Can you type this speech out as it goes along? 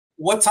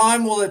What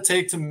time will it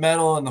take to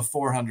medal in the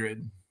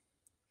 400?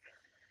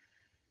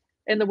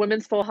 In the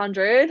women's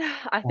 400,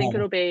 I think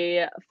it'll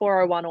be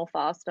 4:01 or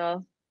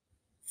faster.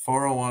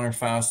 4:01 or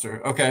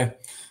faster. Okay.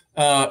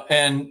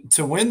 And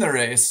to win the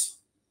race,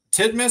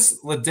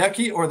 Titmus,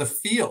 Ledecky, or the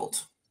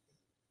field?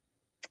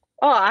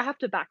 Oh, I have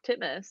to back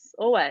Titmus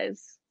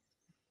always.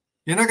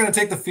 You're not going to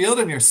take the field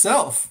in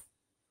yourself.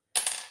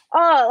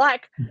 Oh,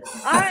 like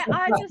I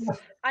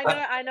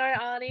know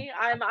Arnie.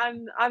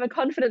 I'm a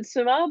confident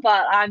swimmer,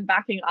 but I'm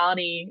backing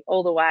Arnie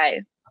all the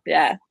way.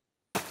 Yeah.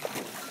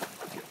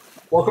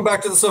 Welcome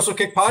back to the Social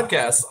Kick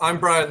Podcast. I'm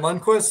Brian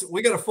Lundquist.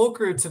 We got a full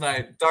crew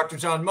tonight. Dr.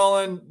 John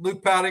Mullen,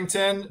 Luke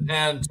Paddington,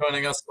 and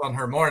joining us on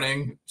her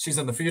morning, she's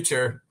in the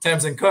future,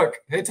 Tamsin Cook.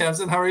 Hey,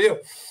 Tamsin, how are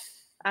you?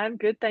 I'm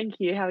good, thank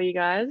you. How are you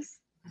guys?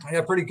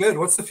 Yeah, pretty good.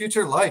 What's the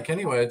future like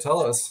anyway? Tell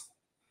us.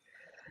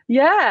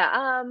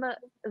 Yeah,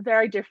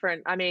 very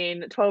different. I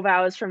mean, 12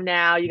 hours from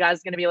now, you guys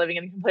are going to be living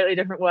in a completely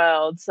different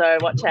world, so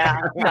watch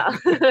out. No.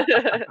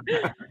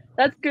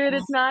 That's good.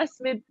 It's nice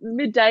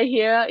midday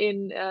here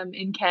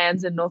in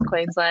Cairns in North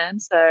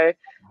Queensland, so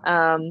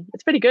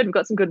it's pretty good. We've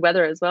got some good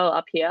weather as well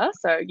up here.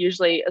 So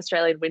usually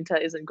Australian winter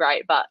isn't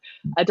great, but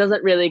it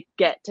doesn't really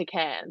get to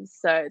Cairns,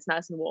 so it's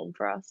nice and warm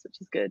for us, which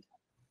is good.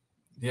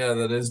 Yeah,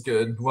 that is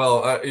good.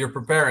 Well, you're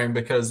preparing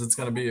because it's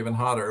going to be even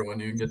hotter when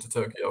you get to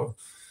Tokyo.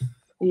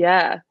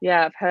 Yeah,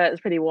 I've heard it's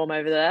pretty warm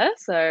over there.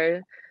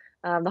 So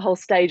the whole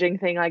staging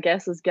thing, I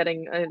guess, is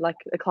getting like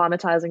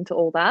acclimatizing to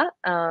all that.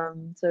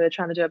 So we're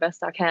trying to do our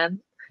best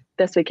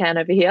we can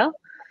over here.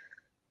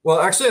 Well,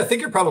 actually, I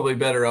think you're probably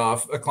better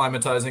off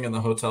acclimatizing in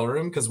the hotel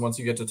room because once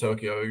you get to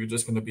Tokyo, you're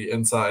just going to be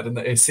inside in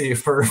the AC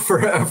for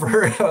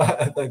forever,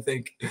 I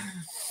think.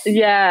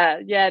 Yeah.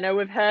 No,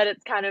 we've heard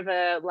it's kind of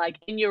a like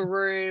in your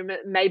room,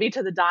 maybe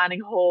to the dining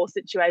hall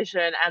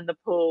situation and the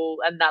pool,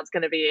 and that's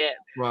going to be it.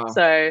 Wow.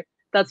 So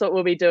that's what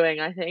we'll be doing,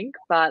 I think.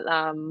 But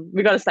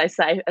we've got to stay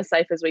as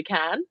safe as we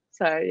can.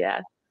 So,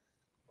 yeah.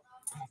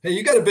 Hey,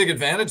 you got a big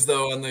advantage,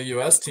 though, on the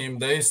U.S. team.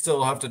 They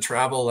still have to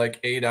travel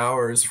like 8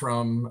 hours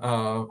from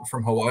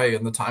Hawaii,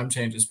 and the time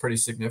change is pretty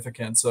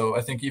significant. So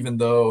I think even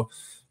though,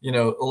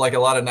 like a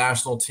lot of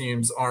national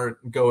teams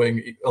aren't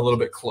going a little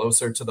bit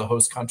closer to the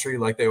host country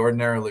like they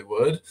ordinarily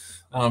would,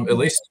 at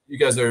least you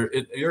guys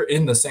you're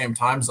in the same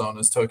time zone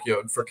as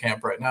Tokyo for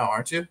camp right now,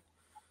 aren't you?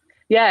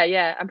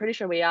 Yeah. I'm pretty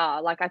sure we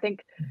are. Like, I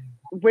think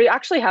we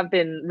actually have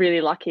been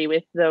really lucky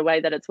with the way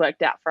that it's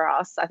worked out for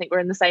us. I think we're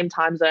in the same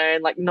time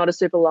zone, like not a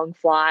super long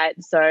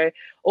flight. So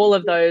all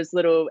of those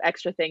little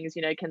extra things,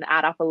 can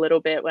add up a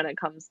little bit when it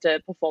comes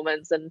to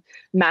performance and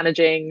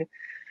managing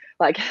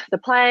like the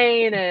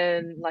plane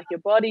and like your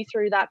body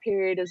through that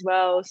period as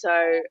well. So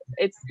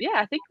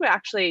I think we're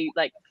actually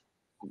like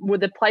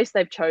with the place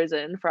they've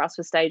chosen for us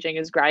for staging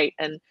is great.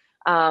 And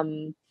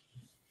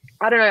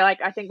I don't know, like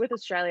I think with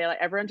Australia, like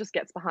everyone just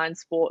gets behind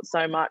sport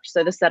so much.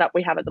 So the setup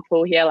we have at the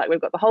pool here, like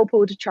we've got the whole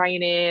pool to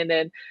train in,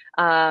 and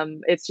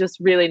it's just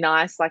really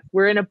nice. Like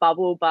we're in a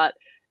bubble, but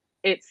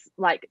it's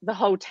like the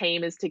whole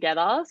team is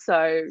together.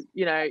 So,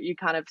 you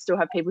kind of still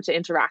have people to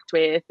interact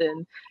with,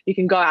 and you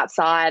can go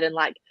outside and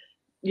like,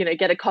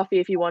 get a coffee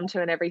if you want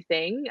to and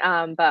everything.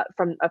 But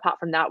apart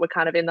from that, we're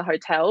kind of in the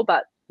hotel,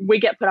 but we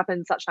get put up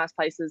in such nice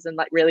places and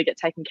like really get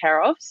taken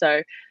care of.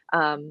 So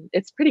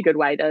it's a pretty good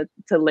way to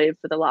live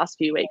for the last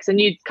few weeks.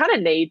 And you kind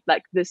of need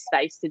like this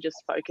space to just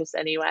focus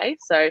anyway.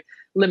 So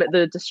limit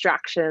the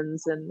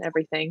distractions and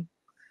everything.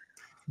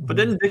 But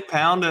didn't Dick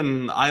Pound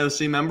and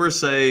IOC members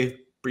say,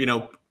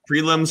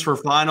 prelims for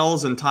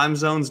finals and time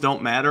zones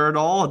don't matter at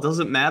all? It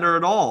doesn't matter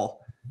at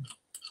all.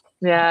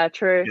 Yeah,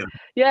 true.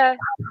 Yeah.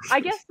 I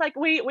guess like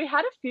we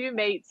had a few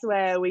meets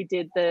where we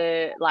did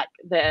the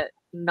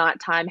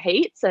nighttime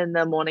heats and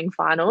the morning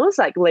finals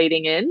like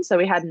leading in. So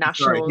we had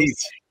nationals. Sorry,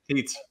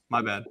 heats.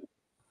 My bad.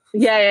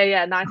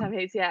 Yeah. Nighttime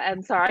heats. Yeah.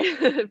 And sorry,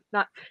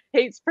 not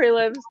heats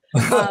prelims.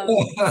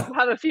 We'll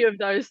have a few of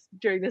those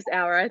during this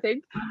hour, I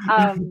think.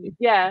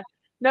 Yeah.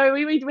 No,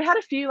 we had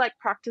a few like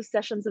practice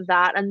sessions of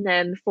that, and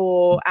then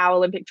for our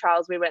Olympic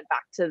trials, we went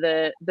back to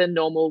the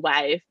normal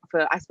way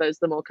for, I suppose,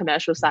 the more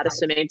commercial side of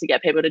swimming to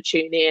get people to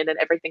tune in and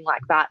everything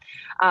like that.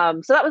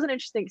 So that was an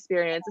interesting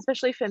experience,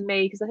 especially for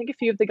me, because I think a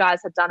few of the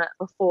guys had done it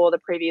before the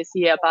previous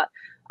year, but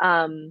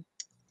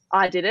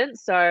I didn't.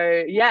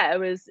 So yeah, it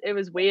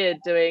was weird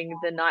doing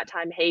the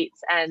nighttime heats,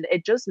 and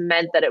it just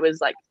meant that it was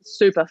like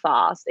super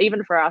fast,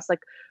 even for us, like.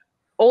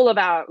 All of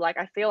our, like,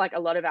 I feel like a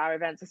lot of our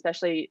events,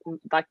 especially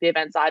like the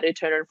events I do,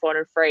 200,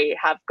 400 free,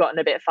 have gotten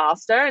a bit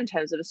faster in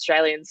terms of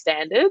Australian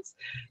standards.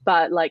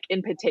 But like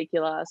in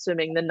particular,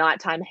 swimming the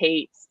nighttime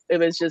heats, it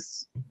was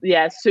just,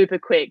 super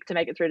quick to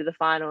make it through to the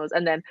finals.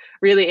 And then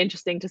really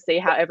interesting to see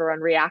how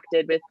everyone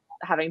reacted with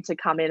having to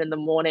come in the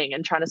morning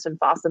and trying to swim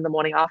fast in the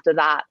morning after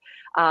that.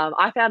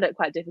 I found it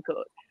quite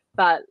difficult.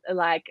 But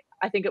like,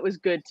 I think it was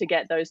good to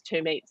get those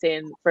two meets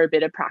in for a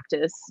bit of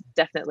practice,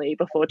 definitely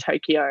before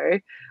Tokyo.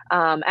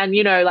 And,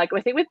 like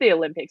I think with the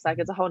Olympics, like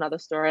it's a whole nother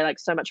story, like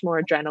so much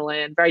more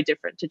adrenaline, very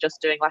different to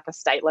just doing like a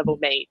state level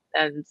meet.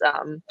 And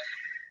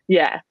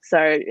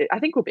so I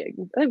think we'll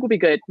be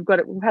good.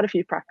 We've had a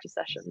few practice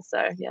sessions.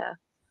 So, yeah.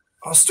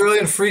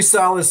 Australian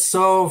freestyle is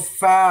so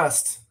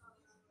fast.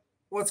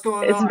 What's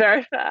going on? It's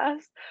very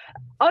fast.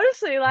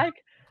 Honestly, like,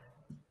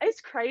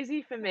 it's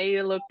crazy for me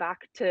to look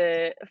back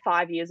to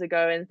 5 years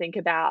ago and think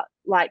about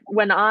like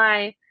when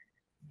I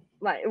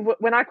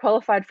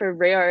qualified for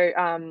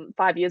Rio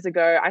 5 years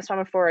ago. I swam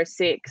a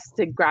 4:06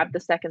 to grab the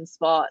second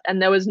spot,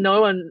 and there was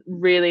no one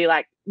really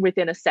like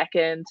within a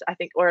second, I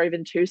think, or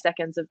even 2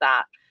 seconds of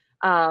that.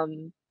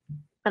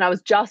 And I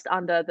was just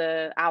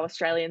under our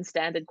Australian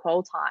standard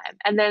qual time.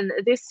 And then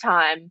this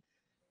time,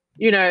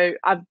 you know,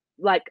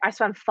 I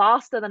swam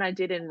faster than I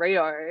did in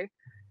Rio,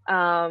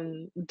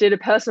 did a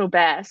personal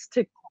best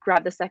to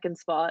grab the second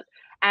spot.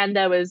 And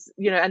there was,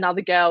 you know,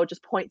 another girl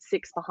just 0.6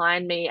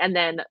 behind me. And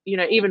then, you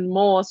know, even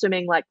more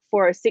swimming like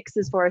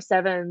 4:06s,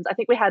 4:07s. I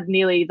think we had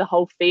nearly the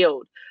whole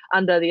field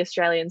under the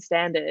Australian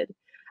standard.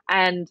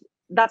 And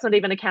that's not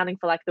even accounting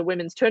for like the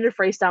women's 200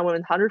 freestyle,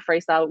 women's 100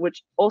 freestyle,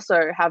 which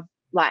also have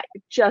like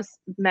just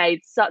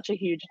made such a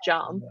huge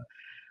jump.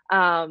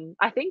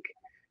 I think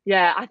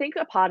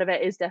a part of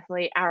it is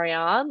definitely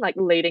Ariarne like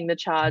leading the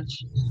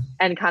charge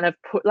and kind of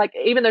put like,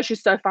 even though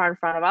she's so far in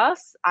front of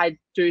us, I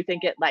do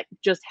think it like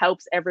just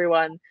helps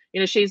everyone. You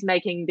know, she's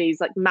making these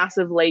like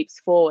massive leaps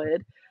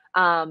forward.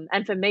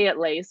 And for me at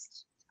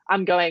least,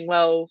 I'm going,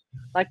 well,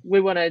 like we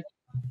want to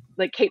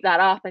like keep that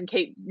up and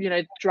keep, you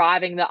know,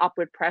 driving the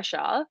upward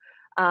pressure.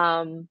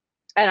 And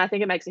I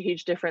think it makes a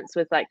huge difference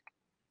with like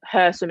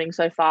her swimming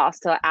so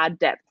fast to like, add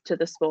depth to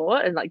the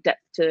sport and like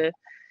depth to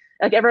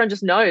like everyone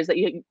just knows that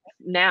you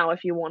now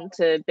if you want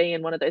to be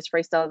in one of those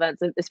freestyle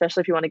events,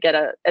 especially if you want to get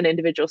an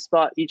individual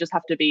spot, you just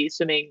have to be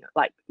swimming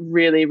like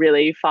really,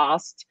 really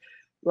fast,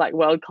 like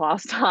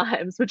world-class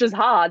times, which is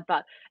hard,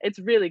 but it's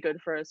really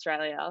good for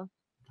Australia.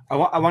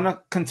 I want to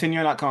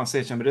continue that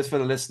conversation, but just for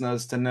the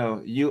listeners to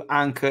know, you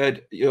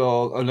anchored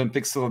your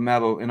Olympic silver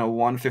medal in a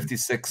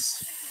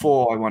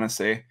 156.4, I want to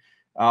say,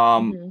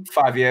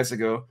 5 years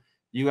ago.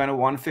 You went a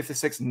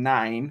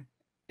 156.9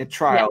 at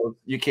trials.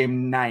 You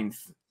came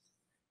 9th.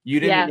 You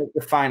didn't make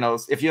the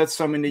finals. If you had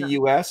swum in the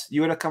US,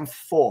 you would have come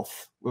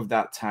 4th with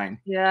that time.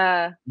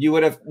 Yeah. You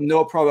would have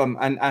no problem.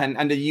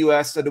 And the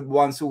US are the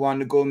ones who won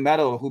the gold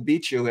medal, who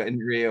beat you in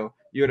Rio.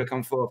 You would have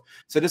come 4th.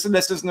 So this is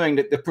listeners knowing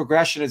that the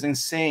progression is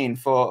insane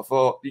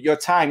for your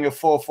time. Your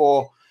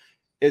 4:4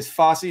 is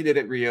faster you did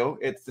at Rio.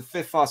 It's the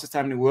 5th fastest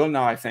time in the world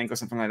now, I think, or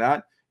something like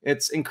that.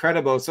 It's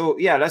incredible. So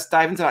yeah, let's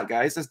dive into that,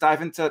 guys. Let's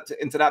dive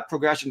into that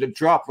progression, the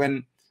drop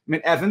when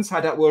Evans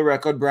had that world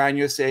record. Brian,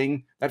 you're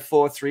saying that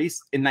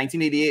 4:3 in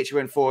 1988, she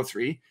went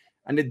 4:3,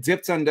 and it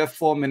dipped under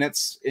 4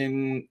 minutes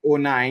in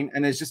 2009,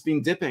 and it's just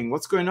been dipping.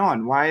 What's going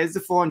on? Why is the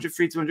 400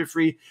 free, 200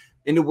 free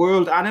in the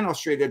world and in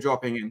Australia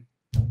dropping in?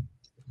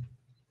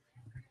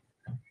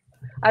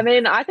 I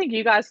mean, I think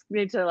you guys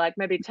need to like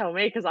maybe tell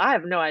me because I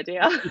have no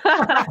idea.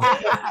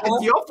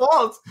 It's your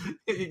fault.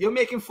 You're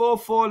making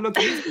 4:4 look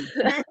easy.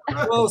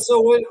 Well,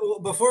 so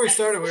before we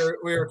started,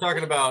 we were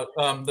talking about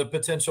the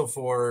potential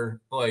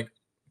for like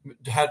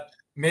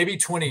maybe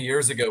 20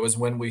 years ago is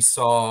when we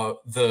saw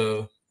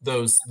those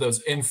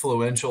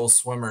influential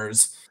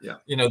swimmers. Yeah,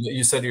 you know, that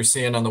you said you're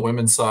seeing on the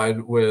women's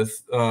side with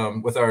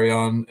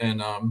Ariarne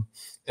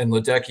and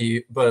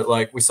Ledecky, but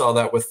like we saw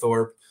that with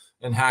Thorpe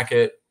and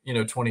Hackett, you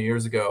know, 20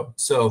 years ago.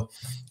 So,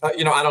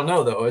 you know, I don't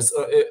know though. Is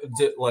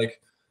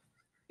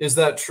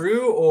that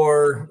true,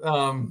 or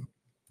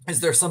is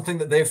there something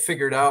that they've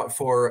figured out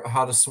for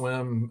how to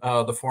swim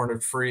the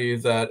 400 free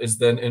that is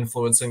then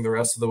influencing the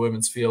rest of the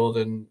women's field,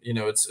 and you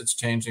know, it's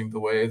changing the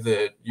way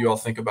that you all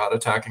think about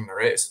attacking the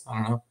race? I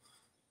don't know.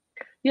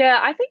 Yeah,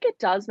 I think it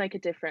does make a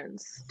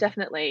difference,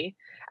 definitely.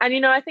 And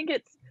you know, I think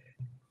it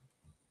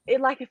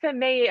like for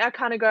me, I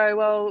kind of go,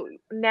 well,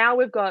 now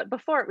we've got,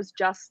 before it was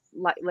just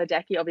like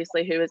Ledecky,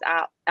 obviously, who was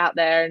out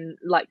there and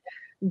like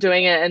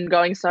doing it and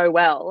going so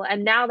well.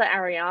 And now that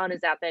Ariarne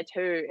is out there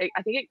too,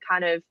 I think it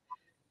kind of,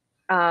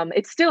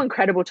 it's still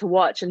incredible to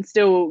watch and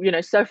still, you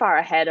know, so far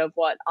ahead of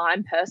what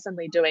I'm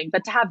personally doing.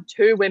 But to have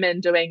 2 women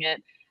doing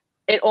it,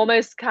 it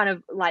almost kind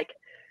of like,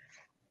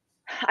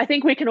 I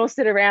think we can all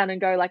sit around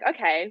and go like,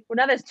 okay, well,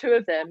 now there's 2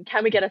 of them.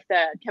 Can we get a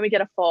 3rd? Can we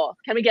get a 4th?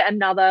 Can we get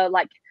another,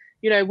 like,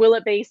 you know, will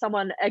it be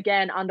someone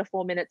again under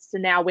 4 minutes to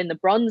now win the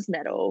bronze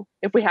medal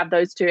if we have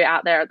those 2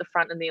 out there at the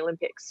front in the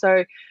Olympics?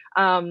 So,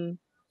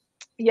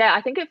 yeah,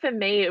 I think for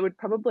me, it would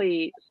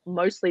probably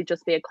mostly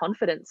just be a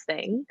confidence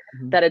thing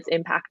that it's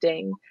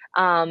impacting.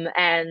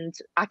 And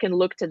I can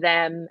look to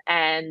them,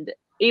 and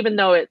even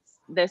though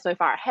they're so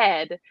far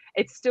ahead,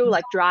 it's still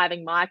like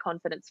driving my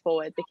confidence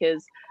forward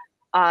because,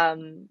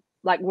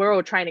 like we're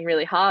all training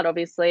really hard,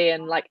 obviously,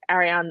 and like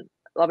Ariarne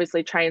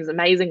obviously trains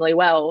amazingly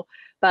well,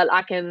 but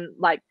I can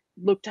like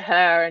look to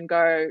her and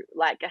go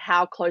like,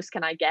 how close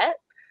can I get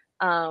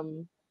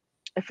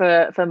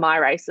for my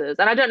races?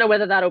 And I don't know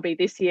whether that'll be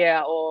this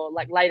year or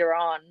like later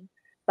on,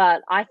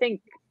 but I think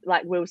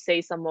like we'll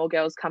see some more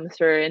girls come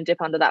through and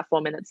dip under that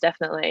 4 minutes,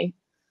 definitely.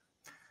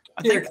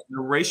 I think the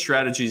race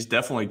strategy's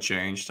definitely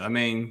changed. I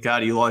mean,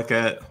 God, you look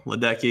at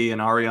Ledecky and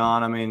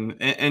Ariarne, I mean,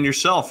 and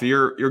yourself,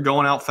 you're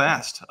going out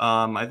fast.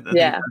 I think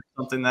that's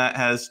something that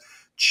has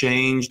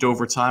changed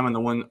over time in the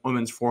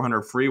women's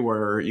 400 free,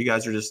 where you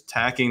guys are just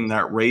attacking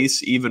that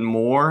race even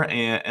more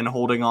and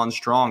holding on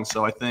strong.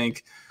 So I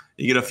think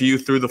you get a few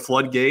through the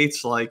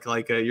floodgates, like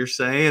you're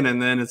saying,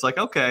 and then it's like,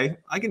 okay,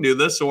 I can do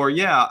this. Or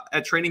yeah,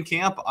 at training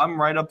camp,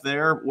 I'm right up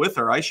there with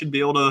her. I should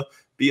be able to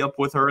be up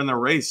with her in the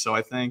race. So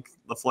I think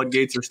the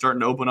floodgates are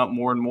starting to open up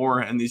more and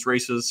more in these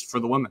races for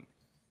the women.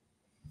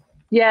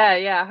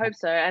 Yeah, I hope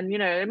so. And,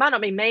 it might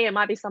not be me, it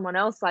might be someone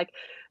else,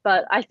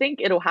 but I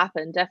think it'll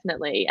happen,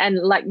 definitely. And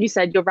like you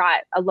said, you're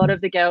right. A lot of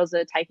the girls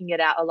are taking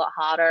it out a lot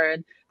harder.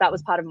 And that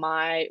was part of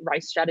my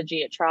race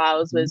strategy at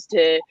trials, was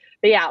to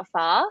be out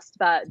fast,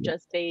 but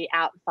just be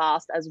out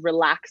fast as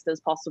relaxed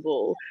as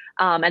possible.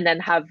 And then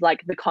have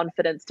the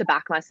confidence to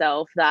back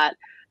myself that,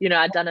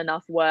 I'd done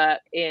enough work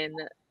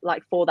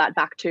for that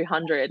back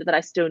 200 that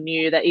I still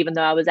knew that even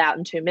though I was out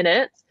in 2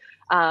 minutes,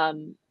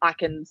 I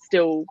can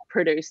still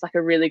produce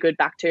a really good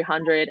back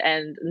 200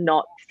 and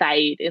not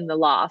fade in the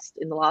last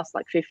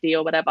 50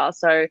 or whatever.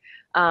 So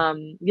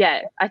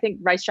I think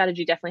race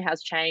strategy definitely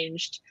has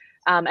changed.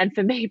 And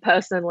for me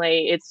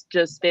personally, it's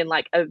just been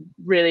a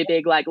really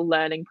big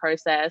learning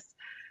process,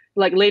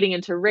 leading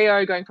into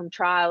Rio, going from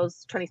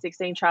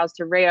 2016 trials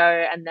to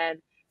Rio, and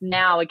then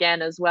now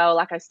again as well.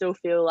 I still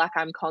feel like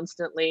I'm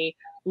constantly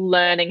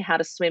learning how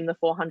to swim the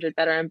 400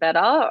 better and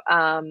better.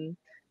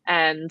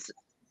 And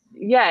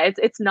yeah,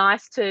 it's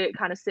nice to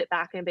kind of sit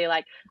back and be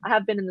I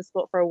have been in the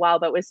sport for a while,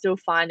 but we're still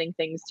finding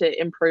things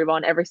to improve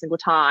on every single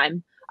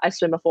time I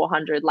swim a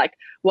 400.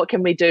 What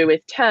can we do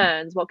with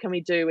turns? What can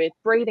we do with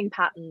breathing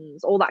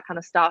patterns? All that kind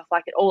of stuff.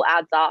 It all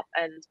adds up,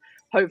 and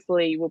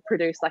hopefully will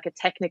produce a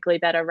technically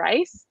better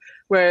race.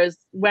 Whereas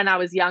when I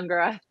was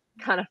younger, I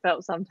kind of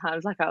felt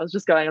sometimes I was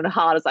just going on as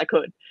hard as I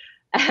could,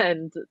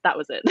 and that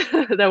was it.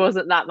 There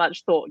wasn't that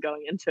much thought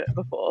going into it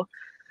before.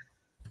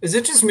 Is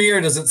it just me,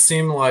 or does it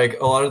seem like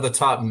a lot of the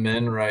top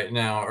men right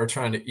now are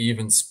trying to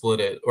even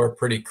split it or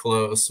pretty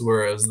close,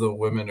 whereas the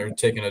women are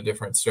taking a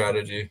different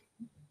strategy?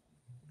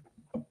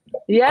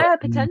 Yeah,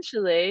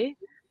 potentially.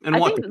 And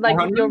I think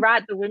you're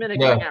right, the women are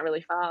going out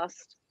really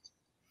fast.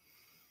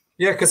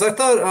 Yeah, because I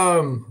thought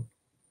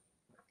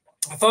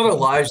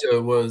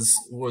Elijah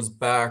was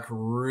back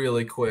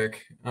really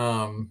quick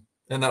in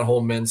that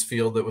whole men's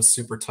field that was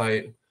super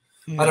tight.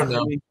 Yeah, I don't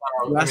know.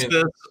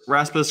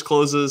 Rasmus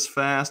closes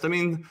fast.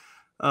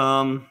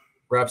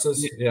 Rapsis,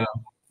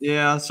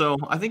 yeah. So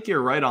I think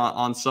you're right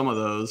on some of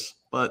those,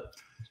 but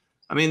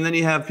then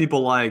you have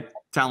people like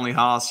Townley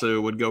Haas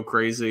who would go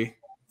crazy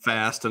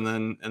fast and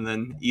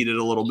then eat it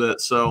a little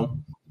bit. So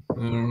I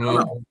don't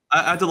know.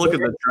 I have to look at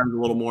the trends a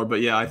little more, but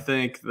yeah, I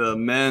think the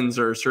men's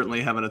are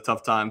certainly having a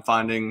tough time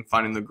finding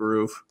the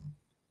groove.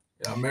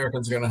 Yeah,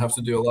 Americans are going to have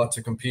to do a lot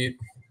to compete.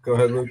 Go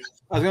ahead, Luke.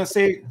 I was going to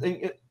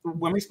say,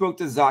 when we spoke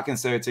to Zach and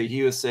Serta,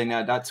 he was saying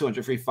that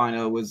 200 free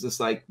final was just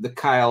like the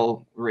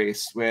Kyle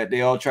race, where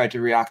they all tried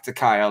to react to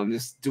Kyle and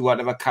just do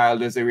whatever Kyle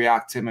does, they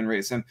react to him and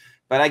race him.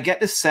 But I get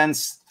the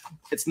sense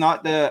it's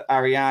not the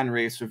Ariarne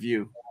race with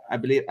you. I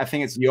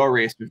think it's your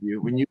race with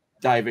you. When you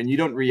dive in, you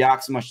don't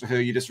react so much to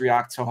her, you just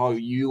react to how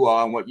you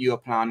are and what you're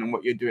planning and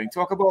what you're doing.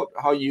 Talk about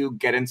how you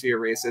get into your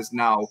races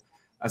now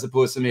as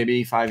opposed to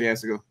maybe 5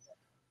 years ago.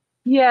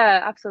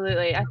 Yeah,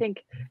 absolutely. I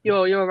think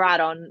you're right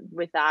on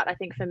with that. I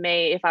think for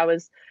me, if I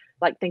was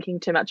thinking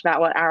too much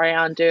about what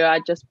Ariarne do,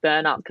 I'd just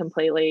burn up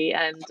completely.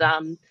 And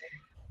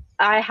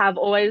I have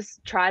always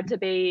tried to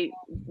be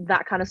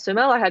that kind of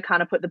swimmer. I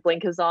kind of put the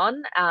blinkers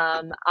on.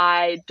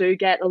 I do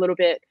get a little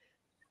bit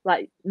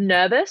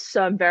nervous,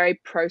 so I'm very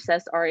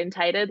process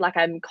orientated.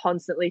 I'm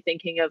constantly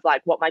thinking of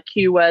what my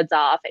keywords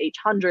are for each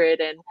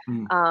 100, and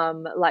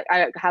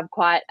I have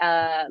quite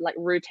a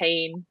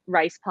routine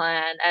race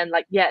plan, and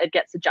it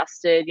gets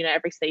adjusted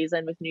every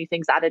season with new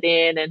things added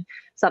in and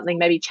something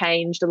maybe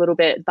changed a little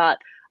bit, but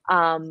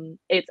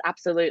it's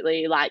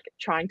absolutely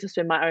trying to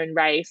swim my own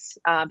race,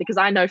 because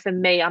I know for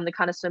me, I'm the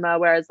kind of swimmer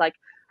whereas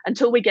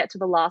until we get to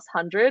the last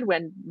 100,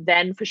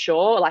 then for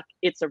sure,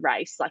 it's a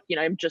race,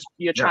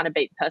 you're trying to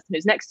beat the person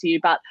who's next to you.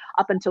 But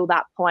up until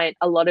that point,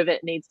 a lot of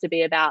it needs to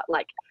be about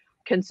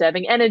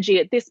conserving energy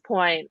at this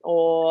point,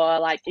 or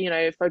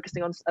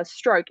focusing on a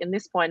stroke in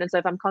this point. And so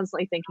if I'm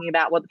constantly thinking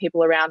about what the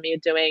people around me are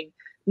doing,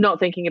 not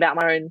thinking about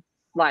my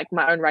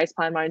own race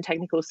plan, my own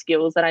technical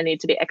skills that I need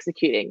to be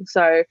executing.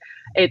 So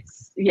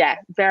it's,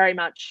 very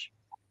much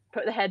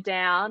put the head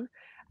down.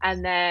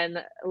 And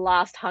then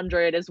last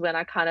 100 is when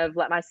I kind of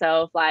let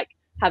myself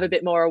have a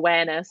bit more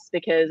awareness,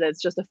 because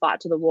it's just a fight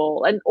to the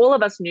wall. And all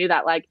of us knew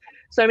that.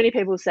 So many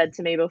people said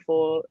to me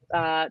before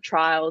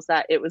trials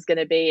that it was going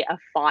to be a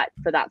fight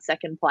for that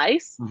second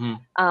place.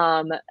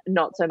 Mm-hmm.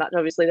 Not so much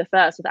obviously the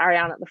first, with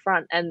Ariarne at the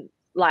front. And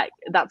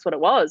that's what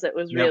it was. It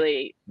was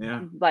really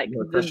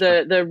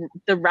the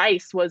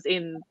race was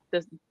in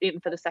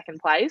for the second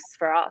place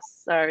for us.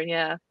 So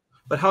yeah.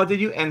 But how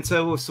did you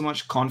enter with so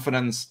much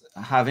confidence,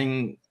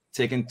 having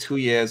taken 2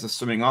 years of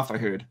swimming off? I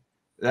heard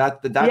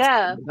that's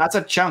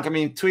a chunk.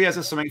 2 years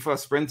of swimming for a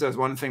sprinter is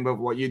one thing, but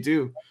what you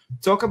do.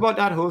 Talk about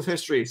that whole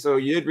history. So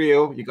you did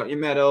Rio, you got your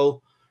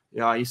medal,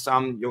 you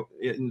swam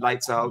in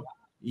lights out.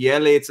 A year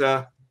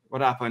later,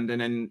 what happened,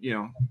 and then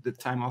the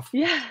time off?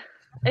 Yeah,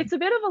 it's a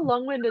bit of a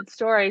long-winded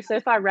story, so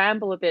if I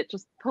ramble a bit,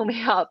 just pull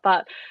me up.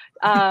 But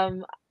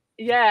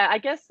yeah, I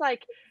guess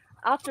like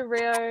after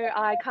Rio,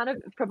 I kind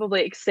of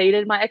probably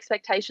exceeded my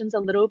expectations a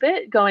little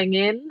bit going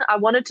in. I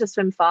wanted to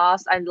swim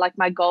fast, and like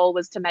my goal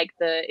was to make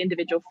the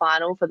individual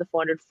final for the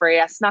 400 free.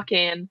 I snuck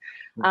in.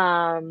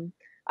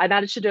 I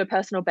managed to do a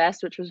personal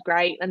best, which was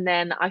great. And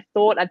then I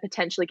thought I'd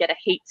potentially get a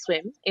heat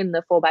swim in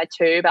the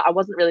 4x2, but I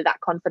wasn't really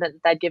that confident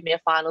that they'd give me a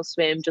final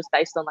swim just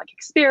based on like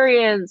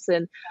experience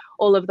and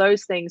all of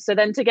those things. So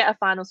then to get a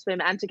final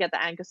swim and to get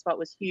the anchor spot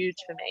was huge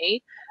for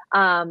me.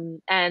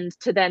 And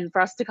to then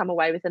for us to come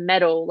away with a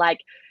medal, like,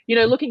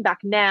 looking back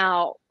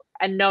now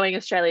and knowing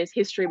Australia's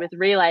history with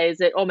relays,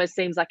 it almost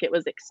seems like it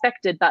was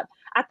expected, but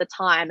at the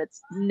time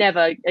it's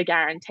never a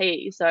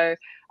guarantee. So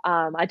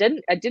I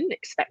didn't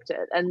expect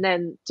it. And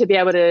then to be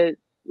able to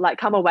like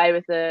come away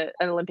with an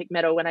Olympic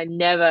medal when I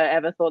never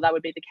ever thought that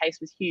would be the case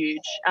was huge.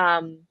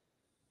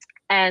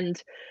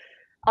 And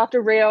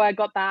after Rio, I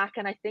got back,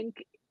 and I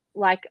think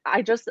like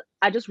I just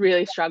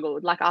really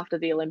struggled like after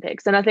the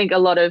Olympics. And I think a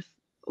lot of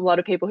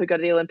people who go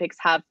to the Olympics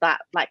have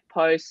that like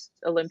post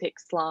Olympic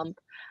slump.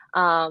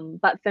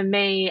 But for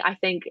me, I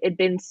think it'd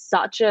been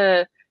such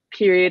a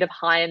period of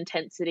high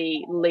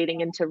intensity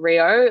leading into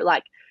Rio.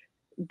 Like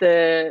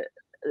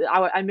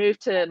I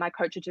moved to, my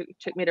coach who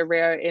took me to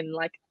Rio in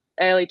like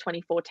early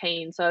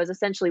 2014. So I was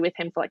essentially with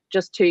him for like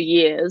just 2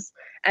 years.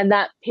 And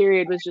that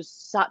period was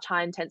just such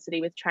high intensity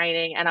with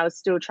training. And I was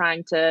still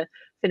trying to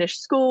finish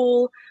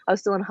school. I was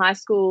still in high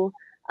school.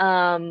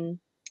 And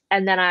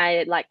then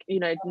I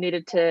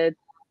needed to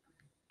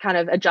kind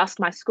of adjust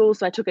my school.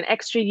 So I took an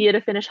extra year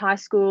to finish high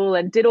school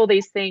and did all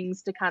these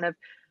things to kind of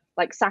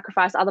like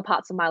sacrifice other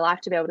parts of my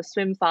life to be able to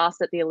swim fast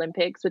at the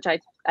Olympics, which I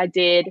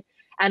did.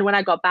 And when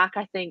I got back,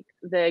 I think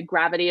the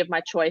gravity of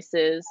my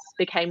choices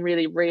became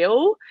really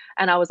real.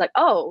 And I was like,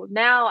 oh,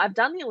 now I've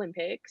done the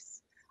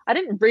Olympics. I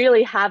didn't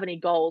really have any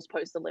goals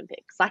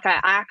post-Olympics. Like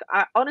I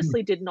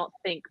honestly did not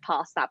think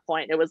past that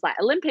point. It was like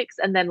Olympics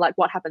and then like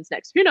what happens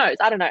next? Who knows?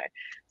 I don't know.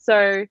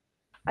 So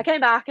I came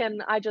back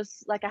and I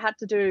just like I had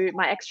to do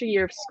my extra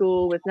year of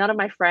school with none of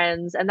my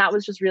friends. And that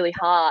was just really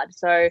hard.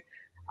 So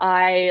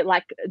I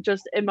like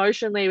just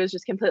emotionally was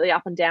just completely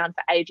up and down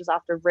for ages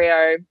after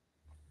Rio.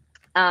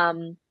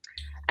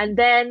 And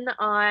then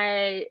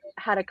I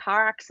had a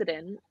car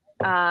accident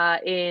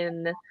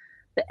in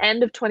the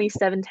end of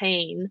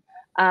 2017.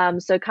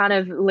 So kind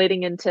of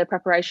leading into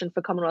preparation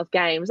for Commonwealth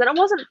Games. And it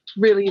wasn't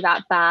really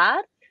that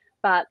bad,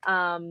 but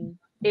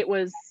it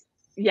was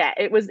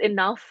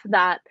enough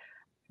that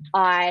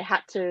I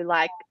had to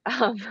like,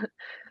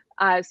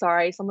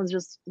 sorry, someone's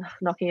just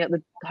knocking at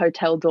the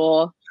hotel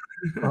door.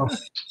 Oh,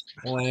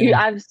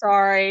 I'm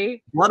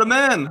sorry. Let them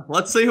in.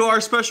 Let's see who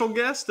our special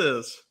guest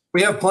is.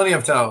 We have plenty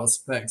of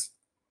towels. Thanks.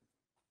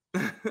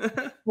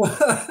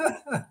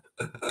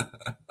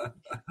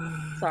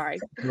 Sorry.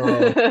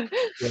 Oh,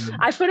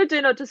 I put a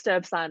do not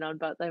disturb sign on,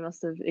 but they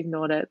must have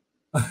ignored it.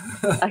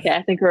 Okay,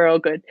 I think we're all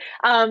good.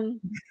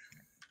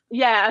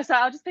 Yeah, so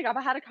I'll just pick up.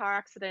 I had a car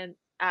accident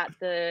at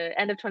the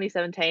end of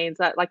 2017,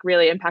 so that like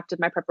really impacted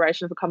my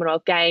preparation for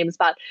Commonwealth Games,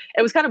 but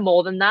it was kind of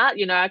more than that.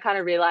 I kind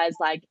of realized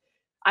like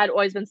I'd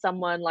always been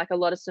someone like a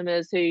lot of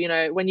swimmers who,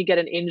 when you get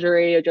an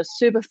injury, you're just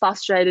super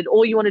frustrated.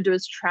 All you want to do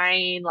is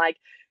train. Like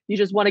you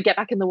just want to get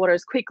back in the water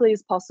as quickly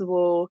as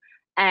possible.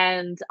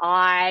 And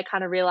I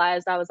kind of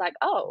realized I was like,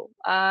 oh,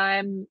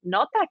 I'm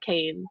not that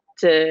keen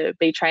to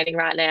be training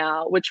right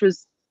now, which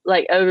was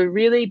like a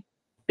really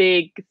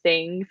big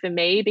thing for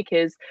me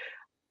because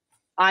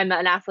I'm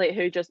an athlete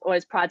who just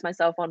always prides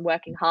myself on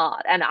working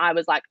hard. And I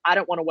was like, I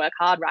don't want to work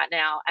hard right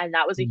now. And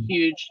that was a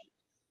huge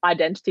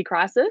identity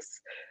crisis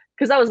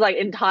because that was like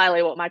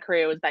entirely what my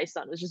career was based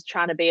on, was just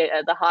trying to be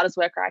the hardest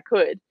worker I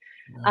could.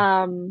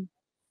 Yeah.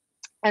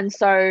 And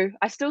so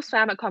I still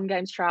swam at Com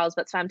Games trials,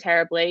 but swam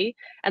terribly.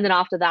 And then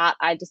after that,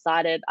 I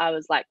decided I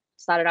was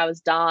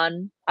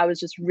done. I was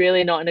just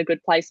really not in a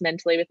good place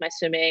mentally with my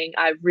swimming.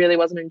 I really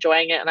wasn't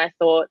enjoying it. And I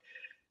thought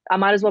I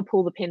might as well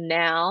pull the pin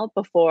now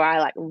before I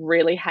like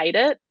really hate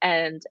it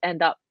and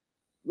end up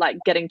like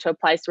getting to a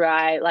place where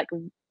I like,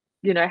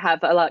 have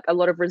a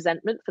lot of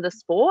resentment for the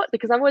sport,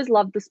 because I've always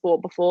loved the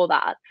sport before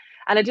that.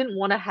 And I didn't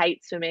want to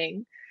hate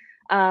swimming.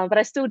 But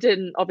I still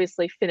didn't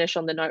obviously finish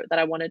on the note that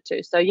I wanted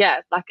to. So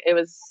yeah, like it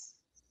was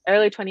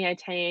early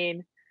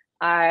 2018,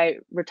 I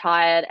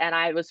retired and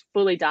I was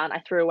fully done. I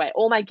threw away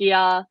all my gear.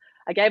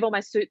 I gave all my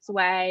suits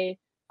away.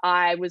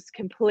 I was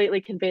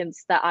completely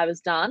convinced that I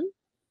was done.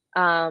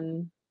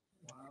 And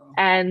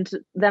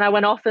then I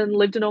went off and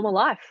lived a normal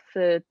life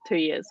for 2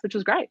 years, which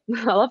was great.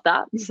 I love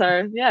that.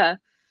 So yeah,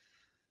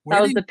 that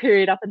was the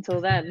period up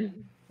until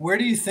then. Where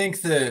do you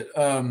think that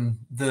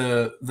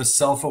the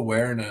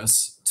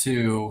self-awareness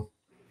to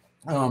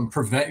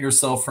prevent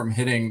yourself from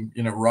hitting,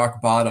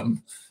 rock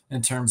bottom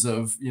in terms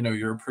of,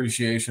 your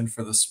appreciation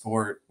for the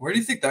sport, where do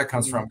you think that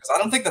comes from? Because I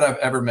don't think that I've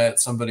ever met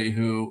somebody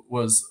who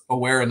was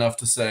aware enough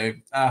to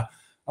say, I'm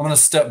going to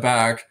step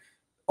back.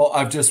 Oh,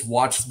 I've just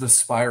watched the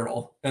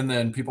spiral, and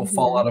then people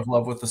fall out of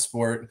love with the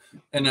sport.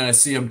 And then I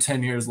see them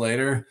 10 years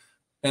later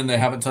and they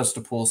haven't touched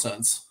a pool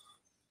since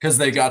because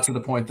they got to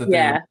the point that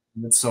they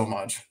did so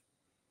much.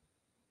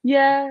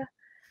 Yeah.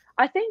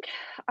 I think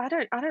I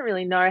don't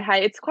really know.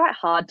 Hey, it's quite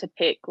hard to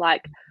pick.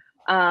 Like,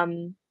 I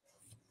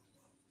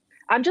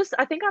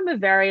think I'm a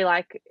very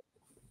like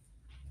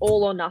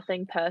all or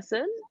nothing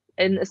person,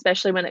 and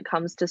especially when it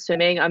comes to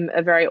swimming, I'm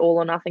a very all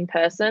or nothing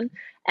person.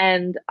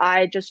 And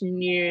I just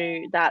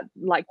knew that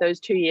like those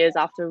 2 years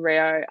after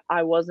Rio,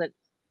 I wasn't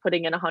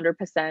putting in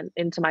 100%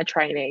 into my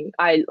training.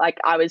 I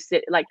was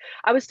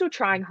still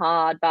trying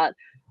hard, but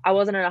I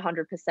wasn't at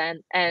 100%,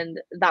 and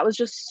that was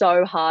just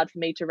so hard for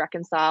me to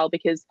reconcile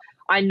because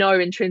I know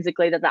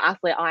intrinsically that the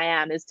athlete I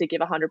am is to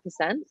give 100%.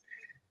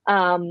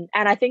 And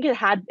I think it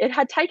had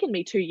taken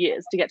me 2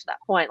 years to get to that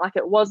point. Like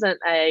it wasn't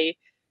a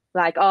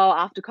like, oh,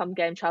 after Com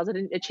Game trials, I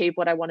didn't achieve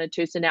what I wanted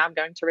to, so now I'm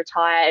going to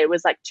retire. It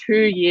was like 2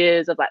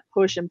 years of like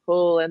push and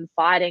pull and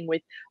fighting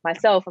with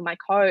myself and my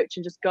coach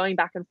and just going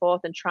back and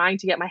forth and trying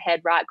to get my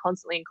head right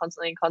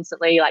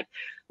constantly, like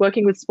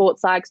working with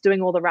sports psychs,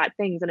 doing all the right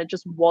things, and it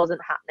just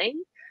wasn't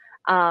happening.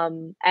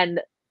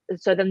 And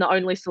so then the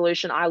only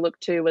solution I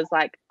looked to was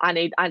like,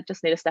 I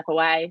just need to step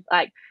away.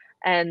 Like,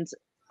 and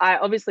I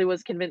obviously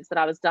was convinced that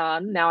I was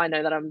done. Now I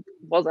know that I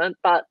wasn't,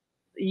 but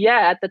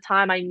yeah, at the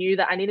time I knew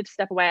that I needed to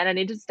step away, and I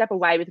needed to step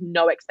away with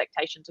no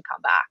expectation to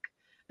come back.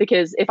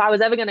 Because if I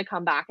was ever going to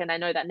come back, and I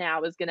know that now,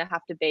 it was going to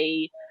have to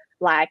be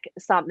like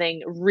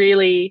something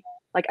really,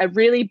 like a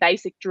really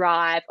basic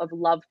drive of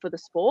love for the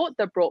sport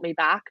that brought me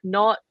back,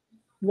 not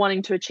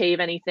wanting to achieve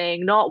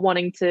anything, not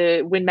wanting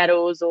to win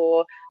medals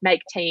or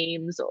make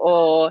teams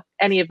or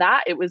any of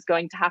that. It was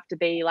going to have to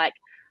be like,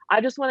 I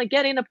just want to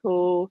get in a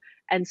pool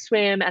and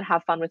swim and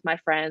have fun with my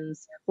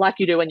friends like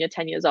you do when you're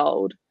 10 years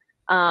old.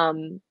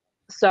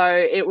 So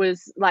it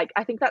was like,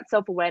 I think that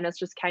self-awareness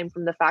just came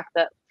from the fact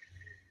that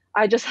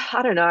I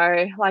don't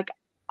know, like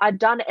I'd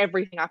done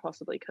everything I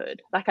possibly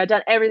could. Like I'd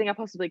done everything I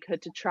possibly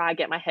could to try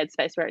get my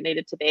headspace where it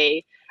needed to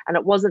be, and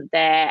it wasn't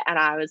there. And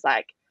I was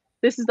like,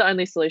 this is the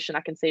only solution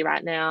I can see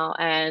right now.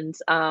 And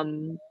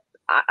I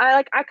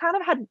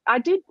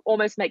did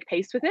almost make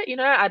peace with it. You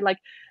know, I'd like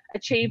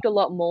achieved a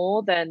lot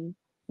more than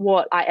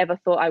what I ever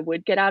thought I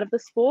would get out of the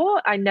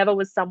sport. I never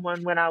was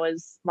someone when I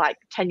was like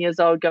 10 years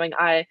old going,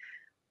 I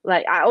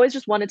always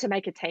just wanted to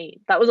make a team.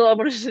 That was all I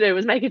wanted to do,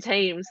 was make a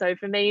team. So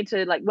for me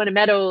to like win a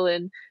medal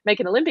and make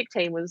an Olympic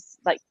team was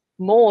like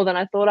more than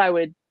I thought I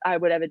would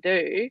ever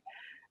do.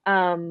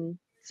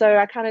 So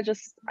I kind of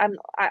just,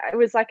 it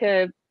was like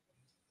I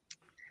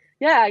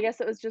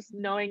guess it was just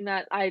knowing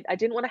that I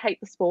didn't want to hate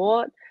the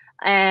sport.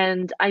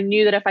 And I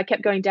knew that if I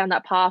kept going down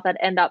that path, I'd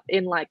end up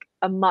in like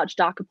a much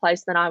darker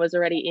place than I was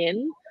already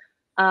in.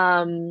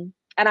 And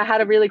I had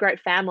a really great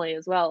family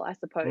as well, I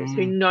suppose,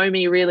 who know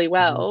me really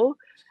well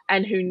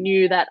and who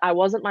knew that I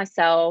wasn't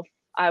myself.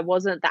 I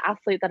wasn't the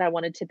athlete that I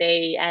wanted to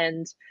be.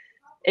 And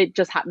it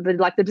just happened,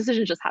 like the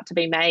decision just had to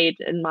be made,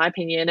 in my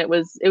opinion. It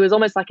was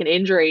almost like an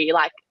injury,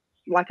 like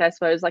I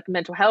suppose like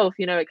mental health,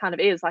 you know, it kind of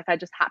is like I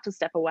just had to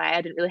step away.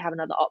 I didn't really have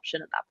another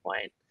option at that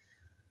point.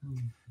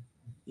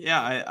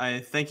 Yeah, I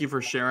thank you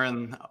for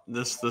sharing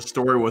the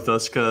story with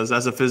us, because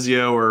as a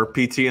physio or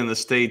PT in the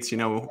States, you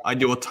know, I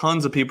deal with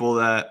tons of people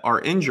that are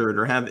injured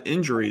or have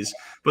injuries,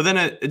 but then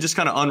it just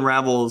kind of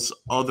unravels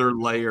other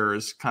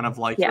layers, kind of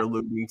like you're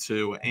alluding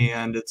to.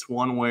 And it's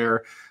one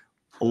where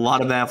a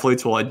lot of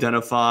athletes will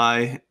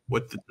identify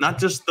with not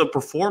just the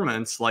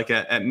performance, like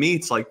at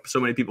meets, like so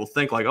many people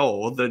think like, oh,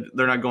 well,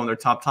 they're not going their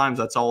top times,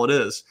 that's all it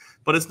is.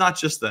 But it's not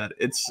just that.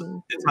 It's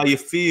how you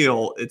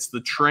feel. It's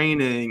the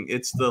training.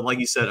 It's the, like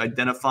you said,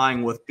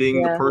 identifying with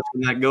being the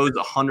person that goes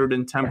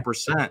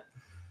 110%.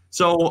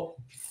 So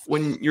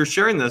when you're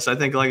sharing this, I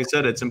think, like I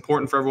said, it's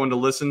important for everyone to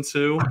listen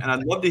to. And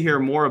I'd love to hear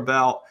more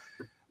about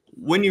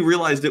when you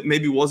realized it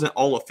maybe wasn't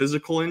all a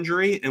physical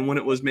injury and when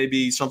it was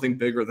maybe something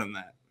bigger than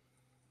that.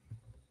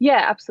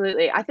 Yeah,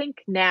 absolutely. I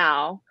think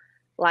now,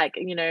 like,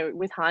 you know,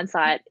 with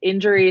hindsight,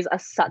 injuries are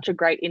such a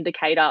great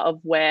indicator of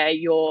where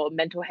your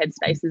mental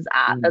headspace is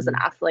at as an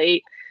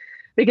athlete.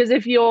 Because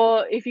if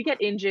you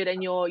get injured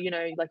and you're, you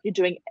know, like you're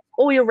doing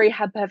all your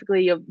rehab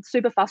perfectly, you're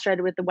super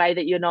frustrated with the way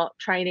that you're not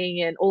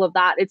training and all of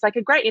that, it's like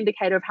a great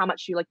indicator of how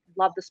much you like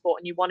love the sport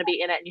and you want to be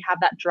in it and you have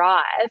that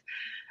drive.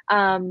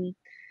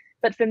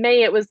 But for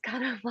me, it was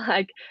kind of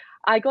like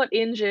I got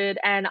injured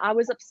and I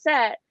was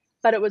upset,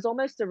 but it was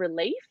almost a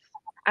relief.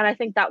 And I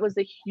think that was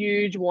a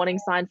huge warning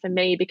sign for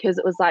me, because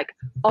it was like,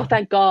 oh,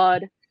 thank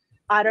God,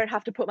 I don't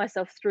have to put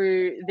myself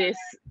through this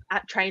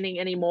at training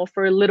anymore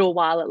for a little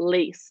while at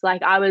least.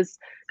 Like I was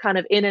kind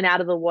of in and out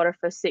of the water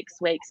for 6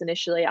 weeks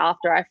initially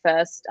after I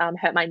first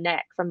hurt my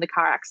neck from the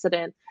car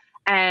accident.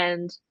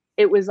 And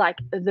it was like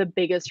the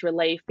biggest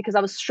relief, because I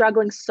was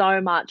struggling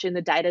so much in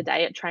the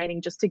day-to-day at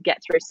training just to get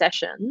through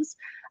sessions.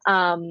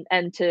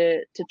 And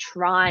to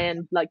try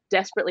and like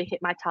desperately hit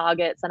my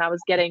targets, and I was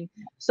getting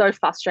so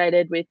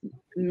frustrated with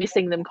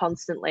missing them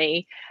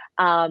constantly.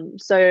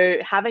 So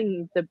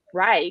having the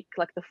break,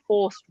 like the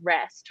forced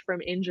rest from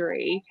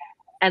injury,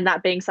 and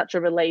that being such a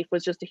relief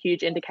was just a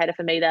huge indicator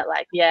for me that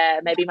like,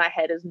 yeah, maybe my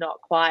head is not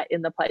quite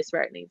in the place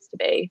where it needs to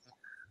be.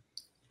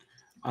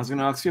 I was going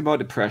to ask you about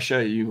the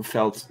pressure you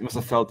must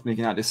have felt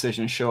making that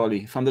decision,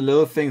 surely. From the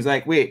little things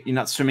like, wait, you're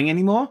not swimming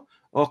anymore?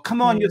 Or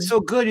come on, you're so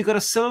good, you got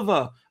a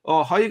silver.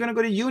 Or how are you going to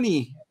go to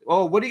uni?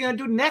 Or what are you going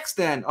to do next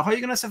then? Or how are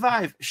you going to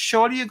survive?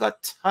 Surely you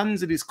got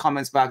tons of these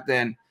comments back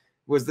then.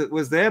 Was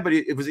there, but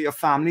was it your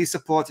family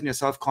support and your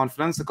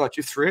self-confidence that got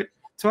you through it?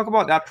 Talk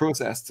about that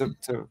process to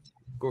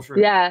go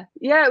through. Yeah,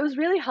 it was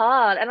really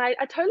hard, and I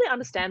totally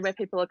understand where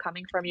people are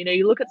coming from. You know,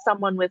 you look at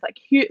someone with like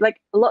huge,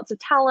 like lots of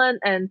talent,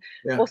 and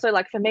also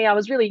like for me, I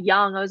was really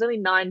young. I was only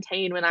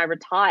 19 when I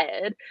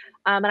retired,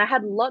 and I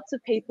had lots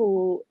of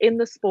people in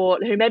the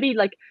sport who maybe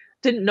like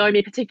didn't know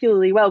me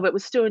particularly well, but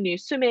was still new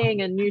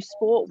swimming and new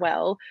sport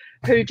well,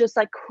 who just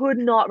like could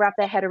not wrap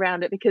their head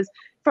around it, because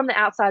from the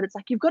outside, it's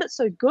like, you've got it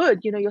so good,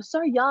 you know, you're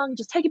so young,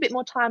 just take a bit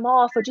more time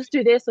off, or just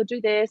do this or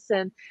do this.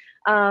 And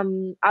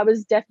I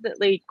was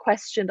definitely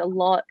questioned a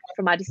lot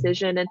for my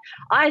decision, and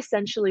I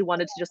essentially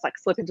wanted to just like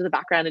slip into the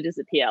background and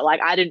disappear.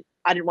 Like I didn't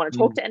want to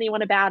talk to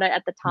anyone about it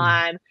at the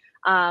time.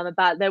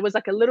 But there was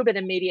like a little bit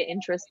of media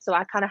interest, so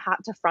I kind of had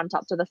to front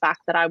up to the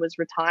fact that I was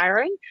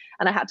retiring,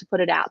 and I had to put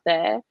it out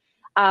there.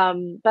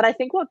 But I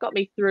think what got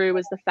me through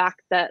was the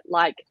fact that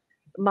like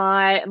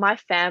my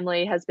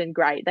family has been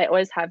great. They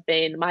always have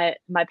been. My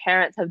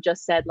parents have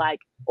just said like,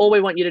 all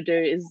we want you to do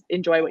is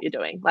enjoy what you're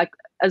doing. Like,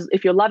 as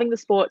if you're loving the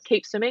sport,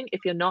 keep swimming.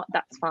 If you're not,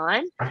 that's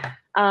fine.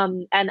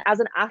 And as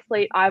an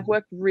athlete, I've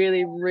worked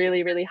really,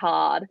 really, really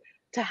hard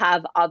to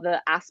have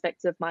other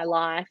aspects of my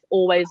life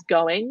always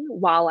going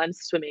while I'm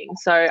swimming.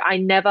 So I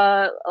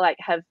never like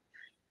have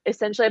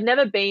essentially, I've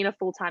never been a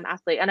full-time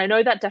athlete. And I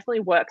know that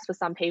definitely works for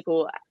some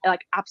people,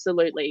 like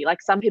absolutely.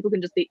 Like some people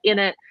can just be in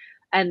it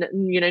and,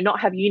 you know, not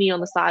have uni on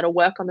the side or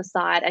work on the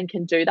side and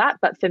can do that.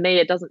 But for me,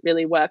 it doesn't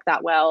really work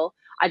that well.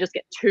 I just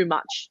get too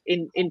much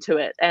into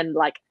it and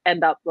like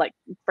end up like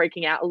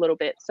freaking out a little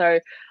bit. So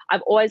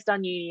I've always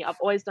done uni, I've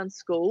always done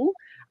school.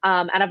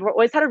 And I've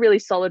always had a really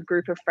solid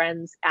group of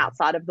friends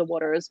outside of the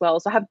water as well.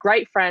 So I have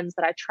great friends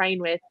that I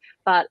train with,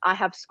 but I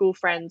have school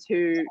friends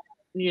who,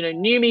 you know,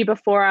 knew me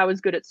before I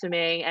was good at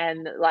swimming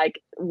and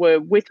like were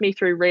with me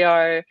through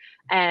Rio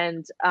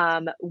and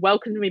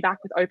welcomed me back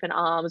with open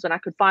arms when I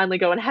could finally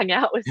go and hang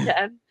out with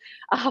them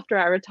after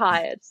I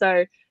retired.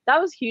 So that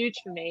was huge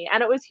for me.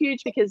 And it was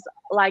huge because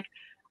like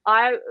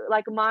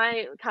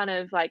my kind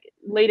of like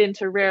lead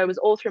into Rio was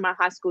all through my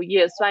high school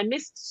years. So I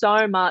missed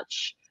so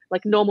much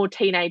like normal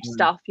teenage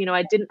stuff. You know,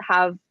 I didn't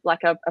have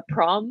like a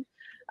prom.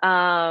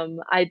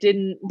 I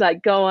didn't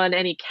like go on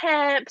any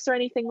camps or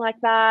anything like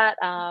that.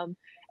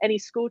 Any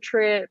school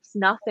trips,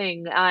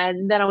 nothing.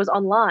 And then I was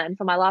online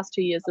for my last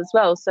 2 years as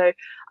well. So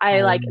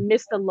I like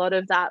missed a lot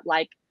of that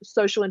like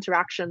social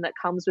interaction that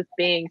comes with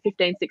being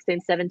 15, 16,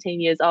 17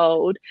 years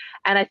old.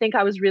 And I think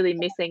I was really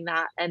missing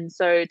that. And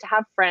so to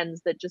have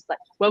friends that just like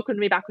welcomed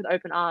me back with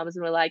open arms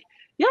and were like,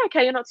 yeah,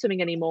 okay, you're not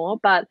swimming anymore,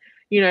 but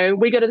you know,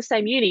 we go to the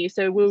same uni.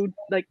 So we'll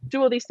like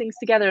do all these things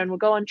together and we'll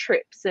go on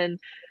trips and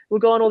we'll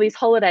go on all these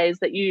holidays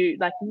that you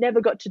like never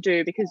got to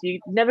do because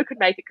you never could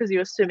make it because you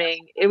were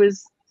swimming. It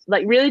was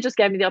like really just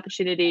gave me the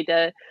opportunity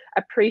to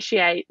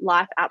appreciate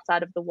life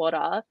outside of the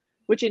water,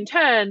 which in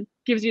turn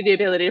gives you the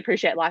ability to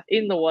appreciate life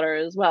in the water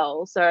as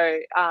well. So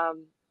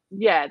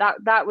yeah,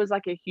 that was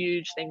like a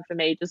huge thing for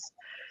me. Just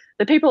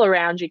the people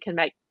around you can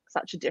make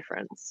such a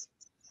difference.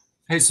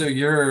 Hey, so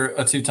you're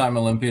a two-time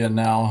Olympian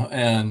now,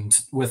 and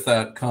with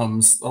that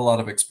comes a lot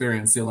of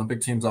experience. The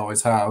Olympic teams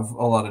always have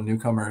a lot of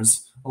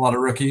newcomers, a lot of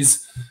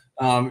rookies.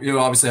 You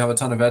obviously have a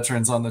ton of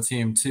veterans on the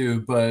team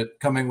too, but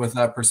coming with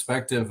that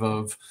perspective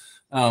of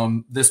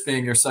this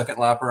being your second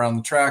lap around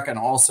the track, and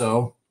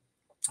also,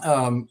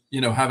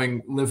 you know,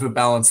 having lived a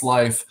balanced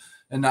life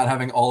and not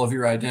having all of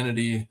your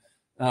identity,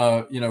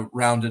 you know,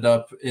 rounded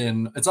up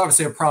in, it's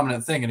obviously a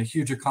prominent thing and a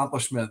huge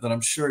accomplishment that I'm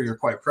sure you're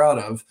quite proud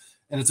of.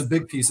 And it's a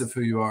big piece of who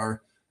you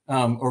are,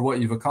 or what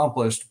you've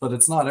accomplished, but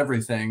it's not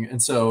everything.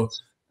 And so,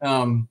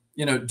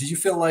 you know, do you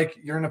feel like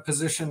you're in a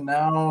position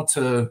now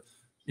to,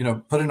 you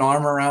know, put an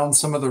arm around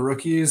some of the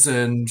rookies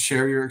and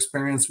share your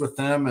experience with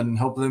them and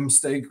help them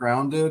stay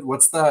grounded?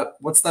 What's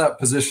that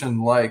position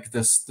like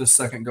this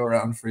second go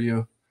around for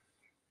you?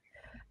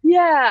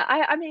 Yeah,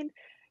 I mean,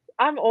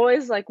 I'm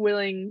always like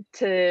willing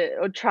to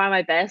or try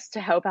my best to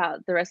help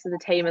out the rest of the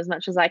team as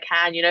much as I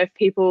can. You know, if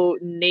people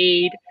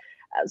need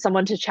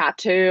someone to chat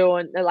to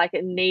and they like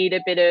need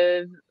a bit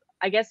of,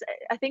 I guess,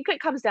 I think it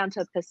comes down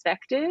to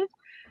perspective.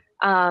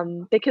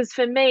 Because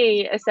for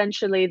me,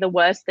 essentially the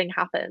worst thing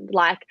happened.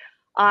 Like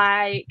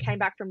I came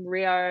back from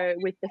Rio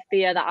with the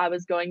fear that I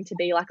was going to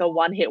be like a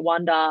one-hit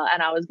wonder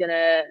and I was going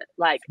to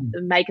like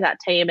make that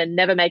team and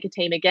never make a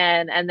team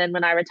again. And then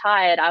when I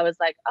retired, I was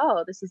like,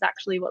 oh, this is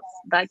actually what's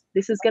like,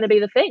 this is going to be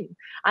the thing.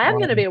 I am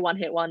going to be a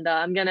one-hit wonder.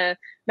 I'm going to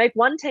make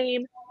one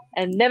team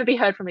and never be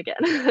heard from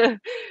again.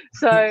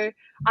 So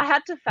I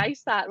had to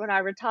face that when I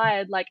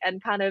retired, like,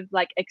 and kind of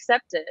like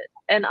accept it.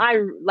 And I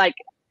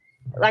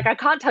I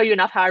can't tell you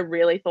enough how I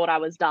really thought I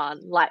was done.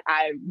 Like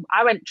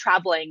I went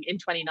traveling in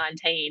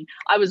 2019.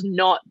 I was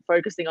not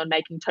focusing on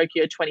making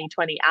Tokyo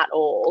 2020 at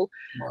all.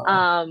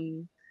 Wow.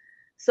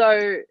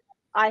 So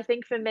I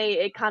think for me,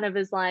 it kind of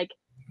is like,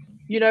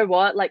 you know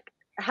what, like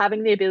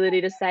having the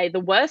ability to say the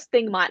worst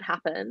thing might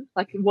happen,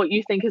 like what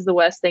you think is the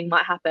worst thing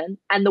might happen,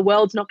 and the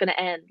world's not going to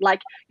end.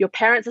 Like your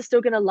parents are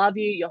still going to love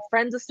you, your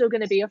friends are still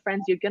going to be your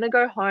friends, you're going to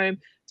go home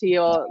to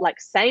your like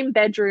same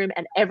bedroom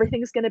and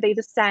everything's going to be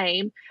the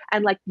same.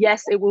 And like,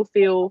 yes, it will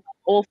feel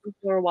awful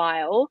for a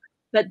while,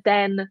 but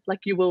then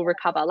like you will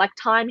recover. Like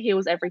time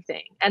heals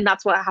everything. And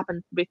that's what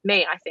happened with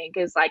me, I think,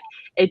 is like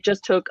it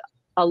just took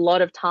a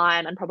lot of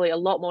time, and probably a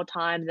lot more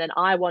time than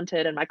I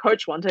wanted and my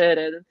coach wanted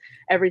and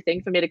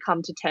everything, for me to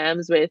come to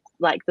terms with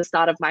like the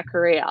start of my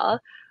career.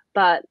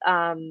 But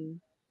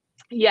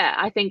yeah,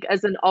 I think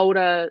as an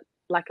older,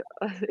 like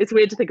it's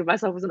weird to think of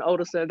myself as an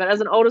older swimmer, but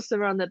as an older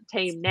swimmer on the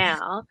team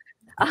now,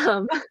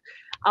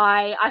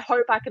 I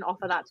hope I can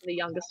offer that to the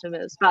younger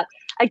swimmers. But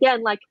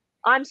again, like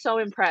I'm so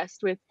impressed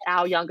with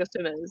our younger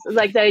swimmers.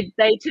 Like they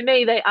to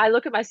me, I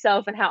look at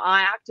myself and how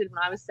I acted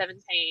when I was 17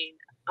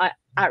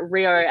 at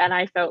Rio, and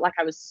I felt like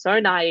I was so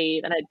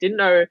naive and I didn't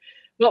know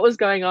what was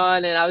going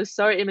on, and I was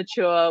so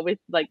immature with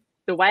like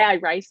the way I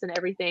raced and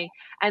everything.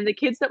 And the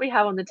kids that we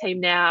have on the team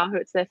now, who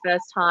it's their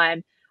first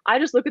time, I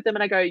just look at them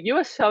and I go, you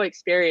are so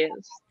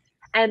experienced.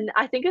 And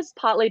I think it's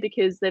partly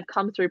because they've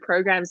come through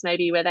programs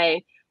maybe where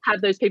they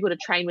have those people to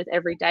train with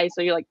every day.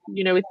 So you're like,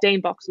 you know, with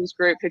Dean Boxall's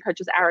group, who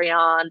coaches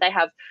Ariarne, they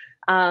have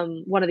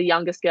one of the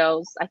youngest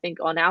girls, I think,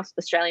 on our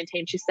Australian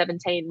team. She's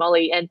 17,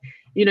 Molly. And,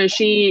 you know,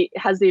 she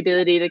has the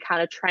ability to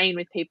kind of train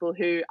with people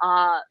who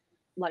are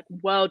like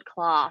world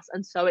class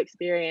and so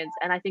experienced.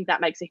 And I think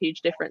that makes a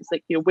huge difference.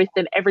 Like you're with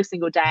them every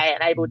single day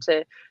and able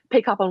to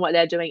pick up on what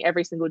they're doing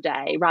every single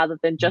day, rather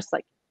than just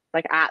like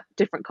at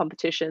different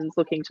competitions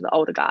looking to the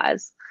older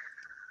guys.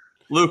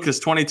 Luke, is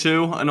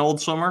 22 an old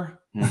swimmer?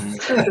 I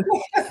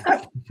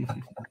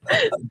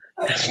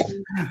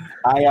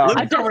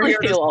definitely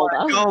feel older.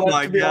 Oh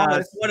my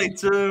God,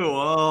 22.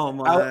 Oh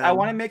my. I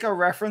want to make a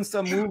reference to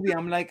a movie.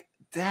 I'm like,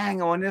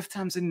 dang, I wonder if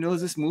Tamsin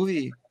knows this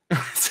movie.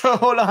 So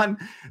hold on.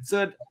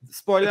 So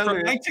spoiler from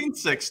alert.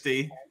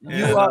 1960.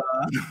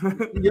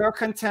 You're a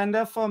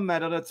contender for a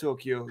medal at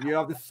Tokyo. You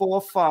have the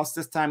 4th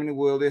fastest time in the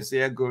world this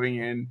year going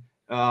in.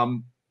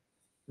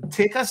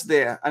 Take us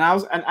there. And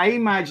I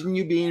imagine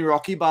you being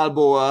Rocky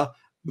Balboa,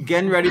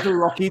 getting ready for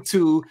Rocky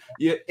 2.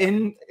 You're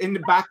in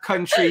the back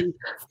country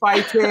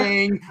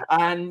fighting,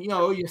 and you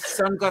know your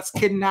son got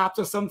kidnapped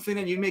or something,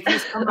 and you're making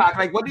this comeback.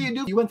 Like, what do?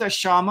 You went to a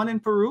shaman in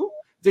Peru?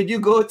 Did you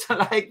go to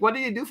like, what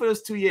did you do for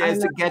those 2 years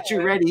to get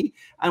you ready?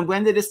 And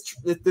when did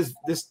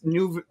this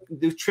new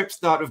trip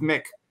start with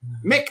Mick?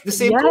 Mick, the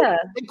same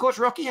coach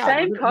Rocky had.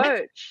 Same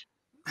coach.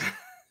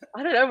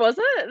 I don't know, was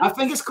it? I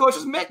think his coach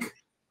was Mick.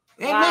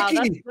 Hey, wow,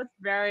 Mickey. that's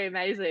very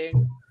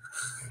amazing.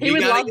 He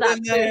would love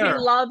that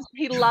too.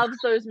 He loves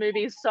those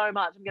movies so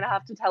much. I'm gonna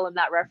have to tell him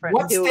that reference.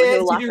 What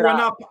stairs did you run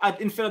up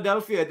in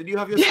Philadelphia? Did you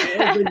have your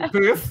stairs in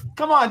Perth?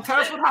 Come on, tell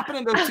us what happened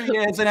in those 2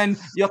 years, and then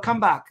you'll come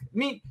back. I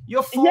mean,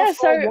 you're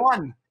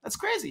 4-4-1. That's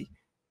crazy.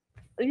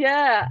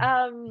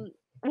 Yeah.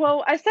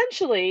 Well,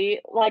 essentially,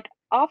 like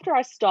after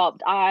I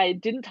stopped, I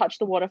didn't touch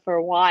the water for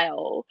a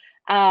while.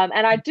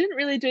 And I didn't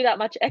really do that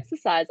much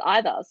exercise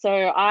either. So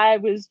I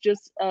was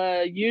just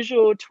a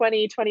usual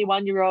 20,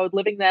 21-year-old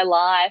living their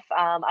life.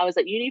 I was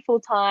at uni full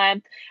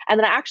time. And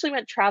then I actually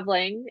went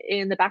traveling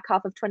in the back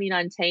half of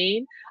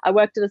 2019. I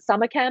worked at a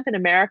summer camp in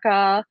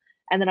America,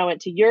 and then I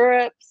went to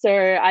Europe. So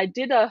I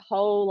did a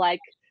whole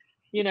like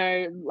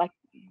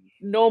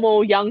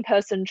normal young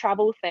person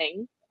travel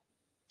thing.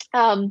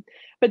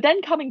 But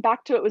then coming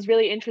back to it was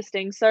really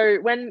interesting. So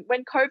when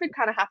COVID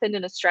kind of happened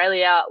in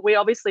Australia, we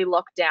obviously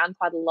locked down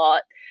quite a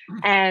lot,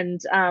 and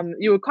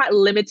you were quite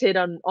limited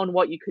on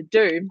what you could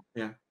do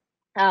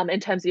in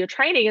terms of your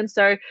training. And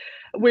so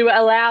we were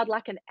allowed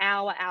like an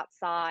hour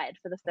outside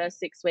for the first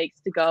 6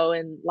 weeks to go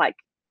and like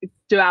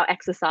do our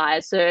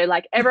exercise. So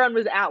like everyone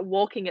was out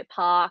walking at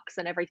parks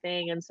and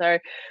everything. And so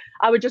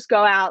I would just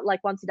go out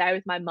like once a day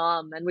with my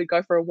mum, and we'd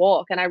go for a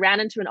walk. And I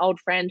ran into an old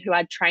friend who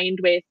I'd trained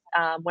with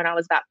when I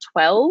was about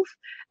 12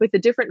 with a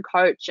different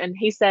coach. And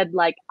he said,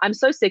 like, I'm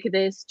so sick of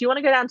this. Do you want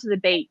to go down to the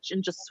beach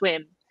and just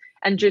swim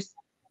and just,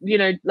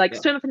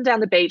 swim up and down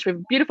the beach? We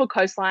have a beautiful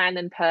coastline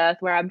in Perth,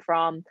 where I'm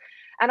from.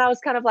 And I was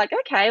kind of like,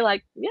 okay,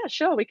 like, yeah,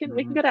 sure. We can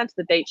go down to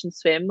the beach and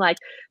swim. Like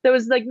there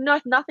was like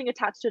nothing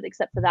attached to it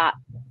except for that.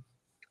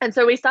 And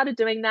so we started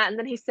doing that. And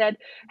then he said,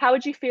 how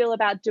would you feel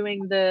about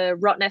doing the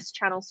Rottnest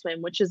Channel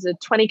swim, which is a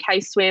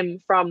 20K swim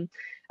from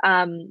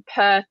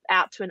Perth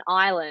out to an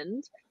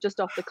island just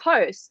off the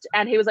coast?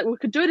 And he was like, we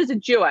could do it as a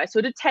duo. So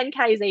we did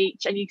 10Ks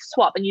each, and you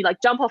swap and you like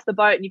jump off the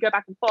boat and you go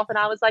back and forth. And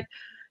I was like,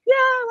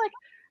 yeah, like,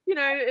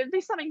 it'd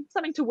be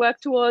something to work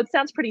towards.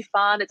 Sounds pretty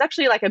fun. It's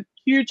actually like a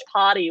huge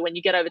party when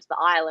you get over to the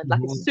island. Like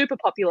it's a super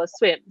popular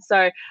swim.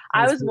 So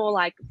I was more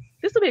like,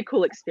 this will be a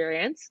cool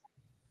experience.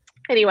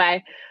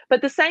 Anyway,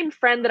 but the same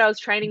friend that I was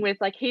training with,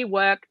 like he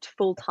worked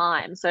full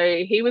time. So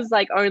he was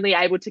like only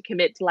able to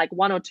commit to like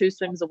 1 or 2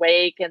 swims a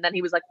week. And then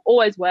he was like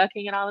always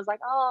working. And I was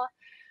like, oh,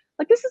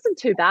 like this isn't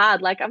too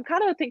bad. Like I'm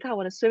kind of think I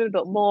want to swim a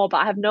bit more, but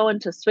I have no one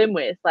to swim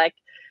with. Like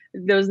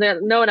there was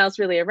no one else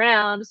really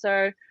around.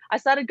 So I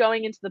started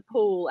going into the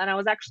pool, and I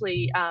was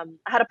actually, I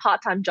had a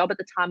part-time job at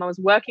the time. I was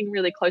working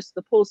really close to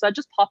the pool. So I'd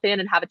just pop in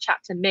and have a chat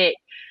to Mick.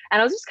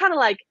 And I was just kind of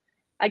like,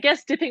 I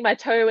guess, dipping my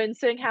toe in,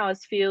 seeing how I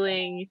was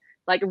feeling,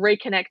 like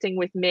reconnecting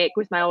with Mick,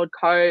 with my old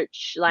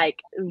coach, like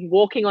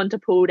walking onto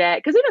pool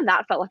deck. Cause even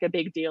that felt like a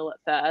big deal at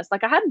first.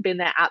 Like I hadn't been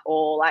there at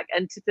all. Like,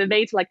 and for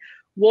me to like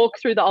walk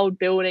through the old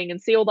building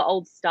and see all the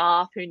old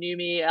staff who knew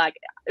me, like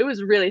it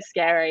was really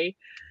scary.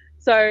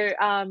 So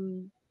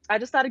I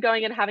just started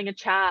going and having a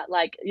chat,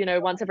 like, you know,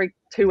 once every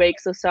 2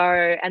 weeks or so.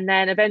 And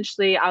then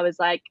eventually I was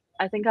like,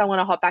 I think I want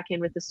to hop back in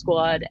with the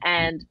squad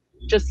and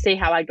just see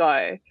how I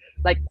go.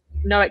 Like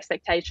no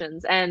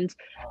expectations. And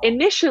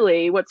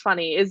initially what's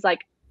funny is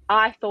like,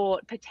 I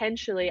thought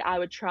potentially I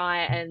would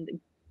try and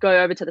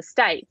go over to the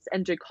States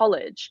and do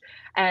college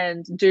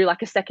and do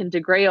like a second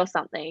degree or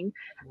something,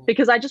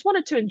 because I just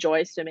wanted to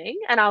enjoy swimming.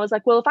 And I was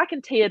like, well, if I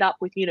can tee it up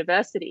with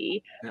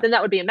university, then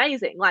that would be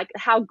amazing. Like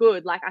how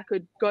good, like I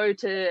could go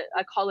to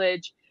a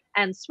college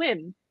and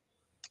swim.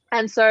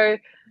 And so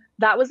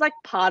that was like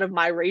part of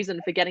my reason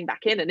for getting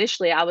back in.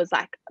 Initially, I was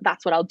like,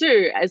 that's what I'll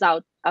do is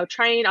I'll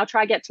train. I'll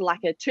try get to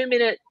like a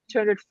 2-minute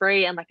 200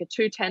 free and like a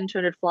 2:10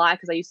 200 fly,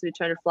 because I used to do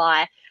 200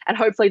 fly, and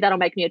hopefully that'll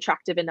make me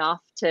attractive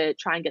enough to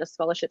try and get a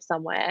scholarship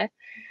somewhere.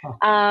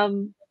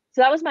 So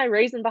that was my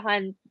reason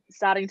behind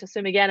starting to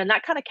swim again, and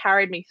that kind of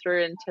carried me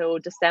through until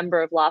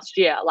December of last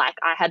year. Like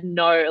I had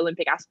no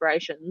Olympic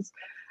aspirations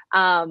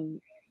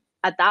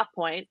at that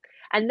point.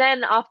 And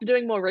then after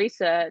doing more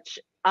research,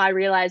 I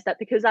realized that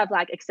because I've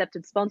like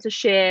accepted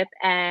sponsorship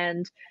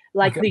and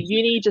like the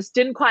uni just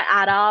didn't quite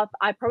add up,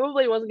 I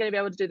probably wasn't going to be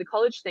able to do the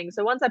college thing.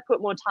 So once I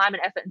put more time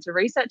and effort into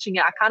researching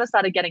it, I kind of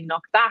started getting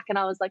knocked back, and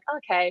I was like,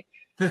 okay,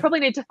 probably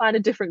need to find a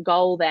different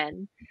goal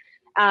then.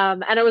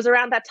 And it was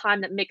around that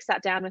time that Mick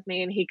sat down with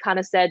me, and he kind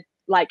of said,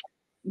 like,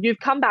 you've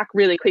come back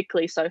really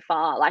quickly so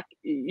far. Like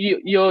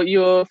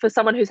you're for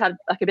someone who's had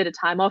like a bit of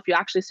time off, you're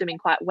actually swimming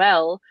quite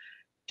well.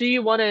 Do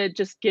you want to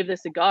just give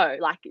this a go?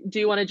 Like, do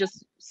you want to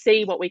just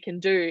see what we can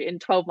do in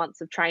 12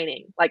 months of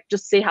training? Like,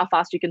 just see how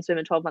fast you can swim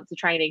in 12 months of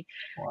training.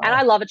 Wow. And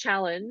I love a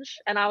challenge.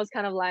 And I was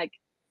kind of like,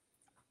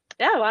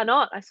 yeah, why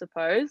not, I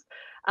suppose.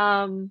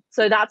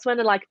 So that's when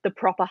like the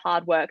proper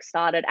hard work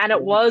started, and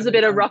it was a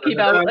bit of Rocky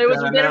Balboa. It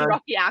was a bit of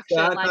Rocky action.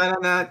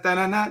 Like,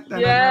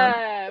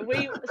 yeah,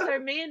 so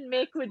me and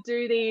Mick would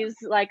do these.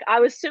 Like I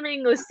was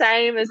swimming the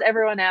same as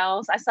everyone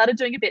else. I started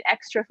doing a bit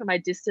extra for my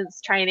distance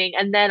training,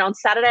 and then on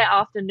Saturday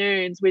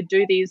afternoons we'd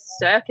do these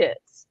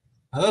circuits.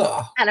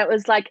 And it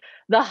was like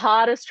the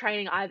hardest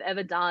training I've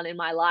ever done in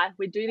my life.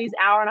 We'd do these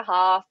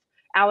hour-and-a-half,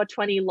 hour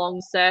 20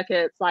 long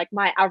circuits. Like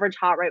my average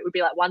heart rate would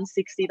be like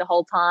 160 the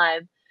whole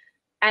time.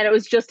 And it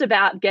was just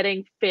about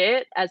getting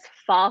fit as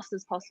fast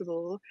as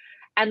possible.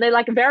 And they're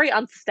like very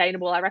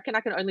unsustainable. I reckon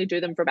I can only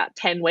do them for about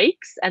 10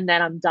 weeks and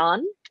then I'm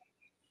done.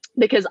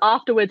 Because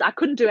afterwards I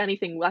couldn't do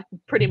anything, like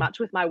pretty much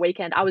with my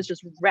weekend. I was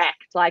just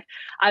wrecked. Like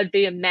I'd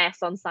be a mess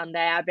on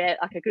Sunday.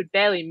 I could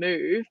barely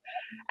move.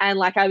 And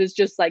like I was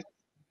just like,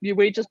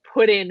 we just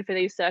put in for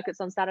these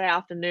circuits on Saturday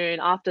afternoon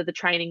after the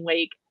training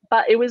week.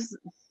 But it was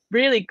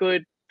really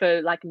good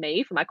for like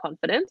me, for my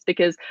confidence,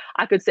 because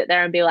I could sit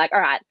there and be like,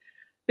 all right,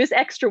 this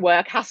extra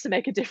work has to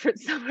make a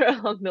difference somewhere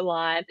along the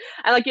line.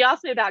 And like you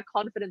asked me about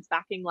confidence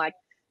backing, like,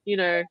 you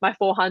know, my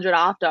 400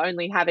 after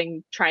only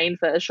having trained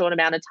for a short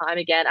amount of time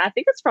again. I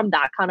think it's from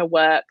that kind of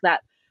work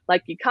that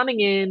like you're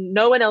coming in,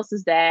 no one else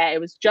is there. It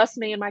was just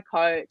me and my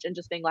coach, and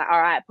just being like, all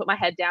right, put my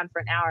head down for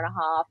an hour and a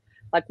half,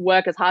 like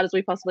work as hard as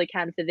we possibly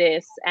can for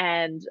this.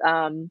 And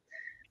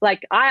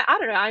like, I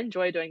don't know, I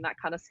enjoy doing that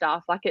kind of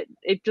stuff. Like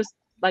it just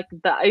like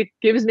it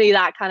gives me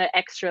that kind of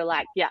extra,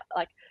 like, yeah,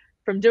 like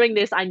from doing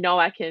this, I know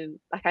I can,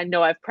 like, I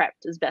know I've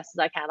prepped as best as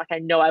I can. Like, I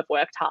know I've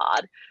worked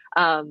hard.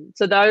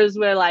 So those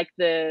were like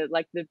the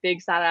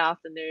big Saturday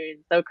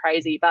afternoons. They were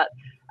crazy, but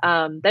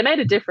they made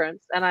a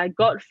difference, and I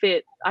got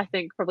fit, I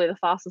think probably the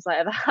fastest I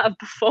ever have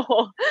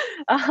before.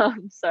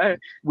 So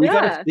we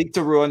got to speak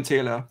to Rowan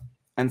Taylor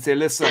and say,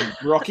 listen,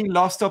 Rocky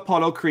lost to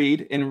Apollo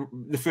Creed in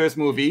the first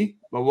movie,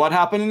 but what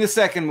happened in the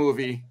second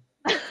movie?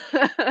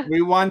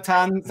 We want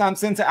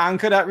Tamsin to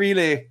anchor that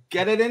relay.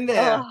 Get it in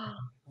there.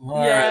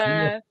 All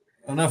right.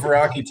 Enough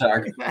Rocky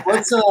talk.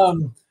 What's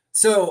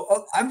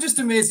so I'm just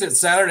amazed at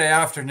Saturday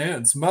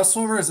afternoons. Most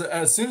swimmers,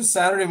 as soon as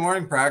Saturday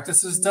morning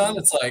practice is done,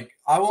 it's like,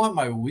 I want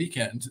my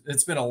weekend.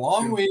 It's been a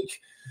long week.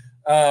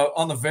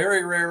 On the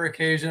very rare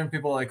occasion,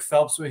 people like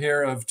Phelps we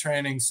hear of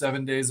training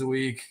 7 days a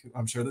week.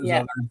 I'm sure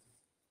there's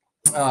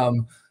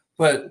other.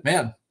 But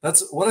man,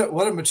 that's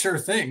what a mature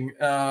thing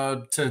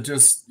to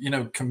just, you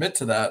know, commit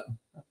to that.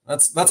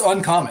 That's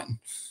uncommon.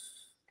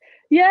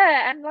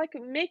 Yeah, and like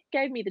Mick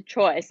gave me the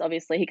choice.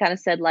 Obviously, he kind of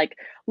said like,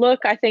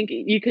 look, I think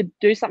you could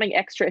do something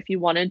extra if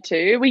you wanted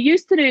to. We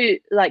used to do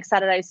like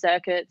Saturday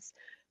circuits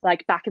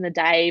like back in the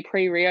day,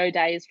 pre-Rio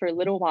days, for a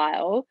little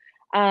while.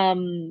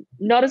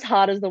 Not as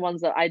hard as the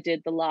ones that I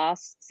did the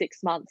last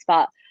 6 months,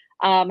 but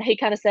he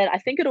kind of said, I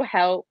think it'll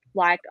help.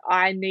 Like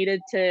I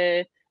needed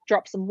to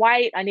drop some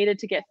weight. I needed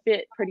to get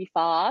fit pretty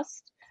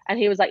fast. And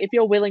he was like, if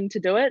you're willing to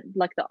do it,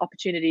 like the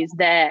opportunity is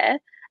there.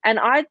 And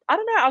I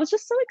don't know, I was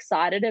just so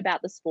excited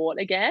about the sport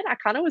again. I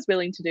kind of was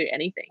willing to do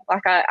anything.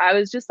 Like I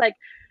was just like,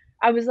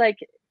 I was like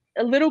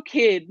a little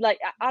kid. Like,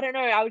 I don't know,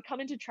 I would come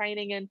into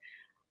training and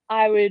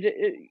I would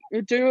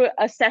do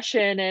a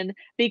session and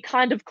be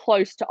kind of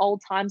close to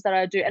old times that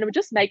I do. And it would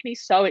just make me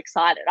so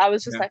excited. I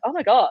was just like, oh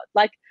my God,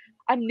 like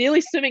I'm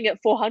nearly swimming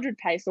at 400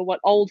 pace, or what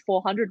old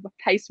 400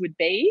 pace would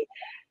be.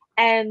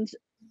 And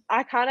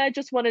I kind of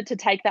just wanted to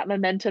take that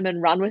momentum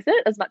and run with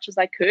it as much as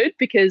I could,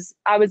 because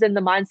I was in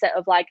the mindset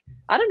of like,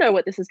 I don't know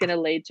what this is going to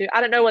lead to.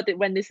 I don't know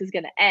when this is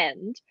going to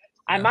end.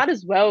 I might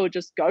as well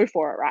just go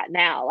for it right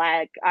now.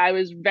 Like, I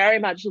was very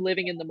much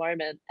living in the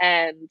moment.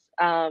 And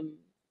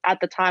at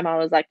the time I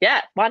was like,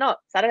 yeah, why not?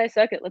 Saturday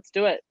circuit, let's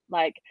do it.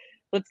 Like,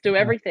 let's do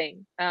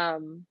everything.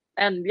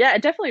 And yeah,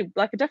 it definitely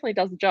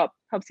does the job,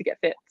 helps you get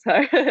fit.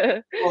 So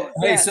well,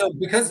 hey, so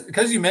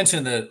because you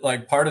mentioned that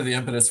like part of the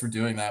impetus for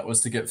doing that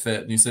was to get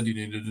fit, and you said you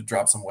needed to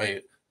drop some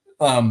weight.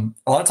 A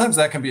lot of times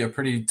that can be a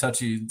pretty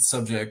touchy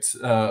subject,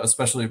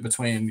 especially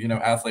between, you know,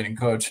 athlete and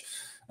coach.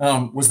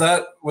 Was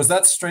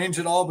that strange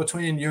at all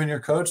between you and your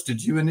coach?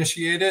 Did you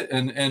initiate it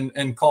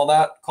and call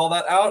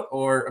that out?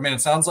 Or, I mean, it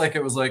sounds like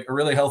it was like a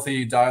really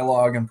healthy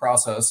dialogue and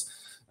process.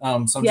 So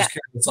I'm just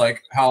curious,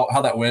 like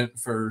how that went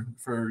for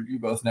you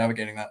both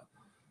navigating that.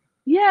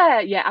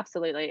 Yeah,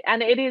 absolutely.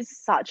 And it is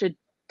such a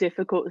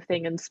difficult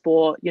thing in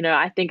sport. You know,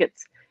 I think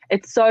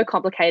it's so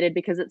complicated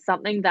because it's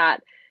something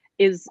that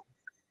is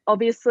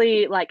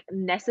obviously like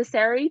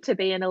necessary to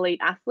be an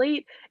elite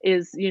athlete,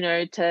 is, you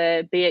know,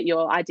 to be at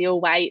your ideal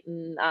weight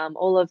and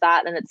all of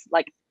that. And it's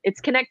like, it's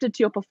connected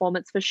to your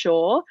performance for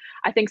sure.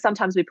 I think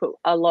sometimes we put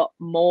a lot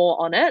more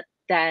on it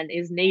than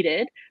is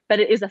needed, but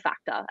it is a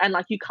factor. And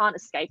like, you can't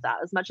escape that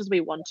as much as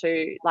we want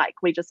to, like,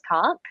 we just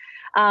can't.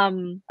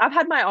 I've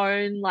had my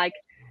own like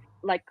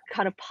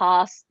kind of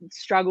past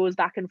struggles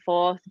back and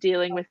forth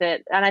dealing with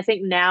it. And I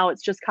think now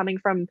it's just coming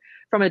from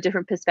a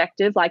different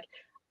perspective. Like,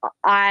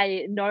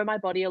 I know my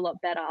body a lot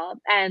better.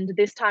 And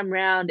this time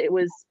round, it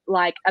was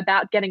like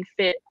about getting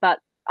fit, but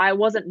I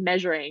wasn't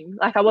measuring,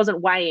 like I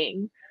wasn't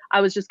weighing.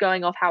 I was just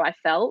going off how I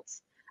felt.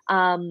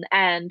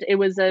 And it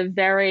was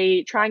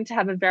trying to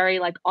have a very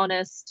like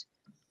honest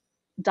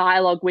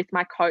dialogue with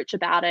my coach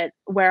about it,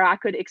 where I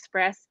could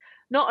express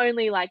not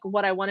only like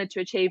what I wanted to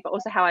achieve, but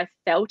also how I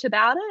felt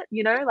about it.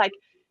 You know, like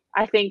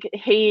I think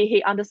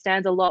he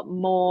understands a lot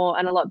more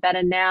and a lot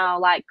better now,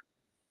 like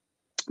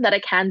that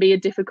it can be a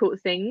difficult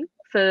thing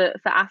for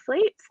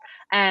athletes,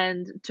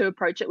 and to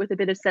approach it with a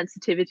bit of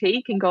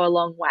sensitivity can go a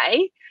long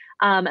way.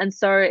 And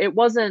so it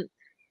wasn't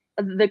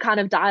the kind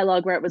of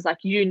dialogue where it was like,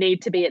 you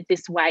need to be at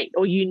this weight,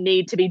 or you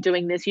need to be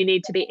doing this, you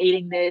need to be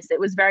eating this. It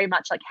was very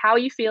much like, how are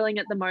you feeling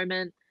at the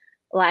moment?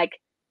 Like,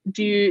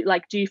 do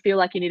you feel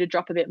like you need to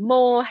drop a bit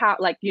more? How,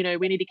 like, you know,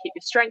 we need to keep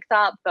your strength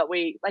up, but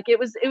it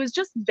was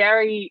just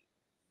very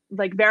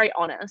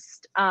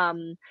honest.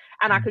 And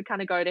I could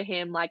kind of go to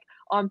him like,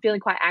 oh, I'm feeling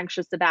quite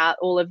anxious about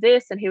all of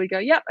this. And he would go,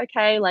 yep,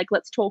 okay, like,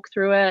 let's talk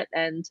through it.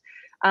 And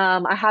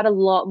I had a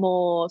lot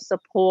more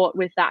support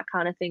with that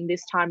kind of thing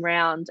this time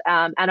round.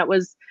 And it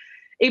was,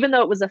 even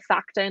though it was a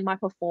factor in my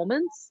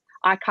performance,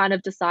 I kind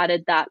of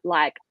decided that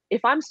like,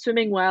 if I'm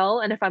swimming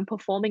well and if I'm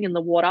performing in the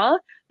water,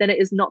 then it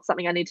is not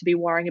something I need to be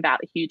worrying about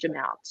a huge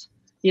amount.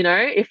 You know,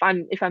 if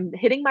I'm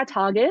hitting my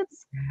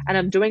targets and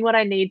I'm doing what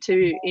I need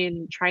to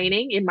in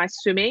training, in my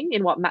swimming,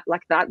 in what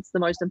like that's the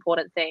most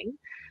important thing,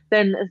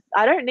 then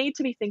I don't need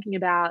to be thinking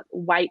about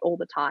weight all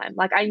the time.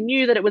 Like, I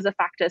knew that it was a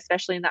factor,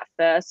 especially in that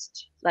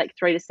first like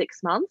 3 to 6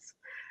 months,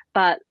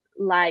 but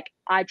like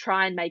I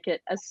try and make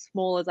it as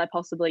small as I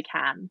possibly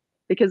can,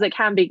 because it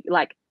can be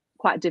like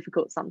quite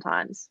difficult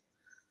sometimes.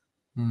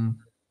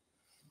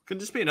 Could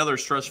just be another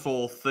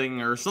stressful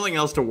thing or something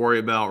else to worry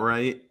about,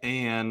 right?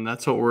 And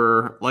that's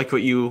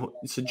what you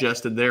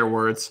suggested there,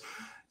 where it's,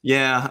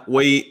 yeah,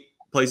 weight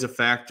plays a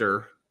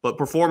factor, but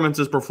performance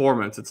is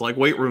performance. It's like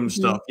weight room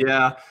stuff.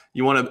 Yeah,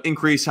 you want to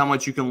increase how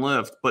much you can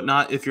lift, but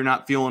not if you're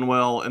not feeling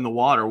well in the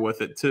water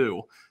with it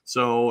too.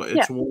 So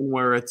it's one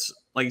where it's,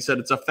 like you said,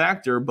 it's a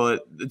factor,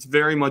 but it's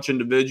very much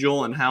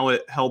individual and how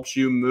it helps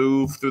you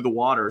move through the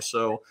water.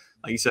 So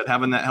like you said,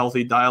 having that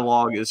healthy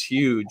dialogue is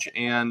huge.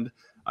 And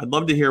I'd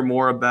love to hear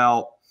more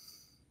about,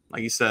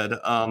 like you said,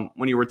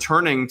 when you're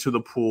returning to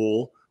the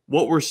pool,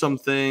 what were some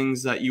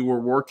things that you were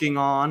working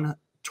on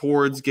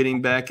towards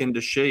getting back into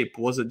shape?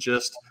 Was it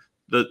just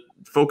the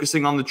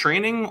focusing on the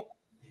training,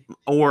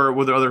 or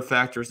were there other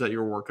factors that you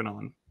were working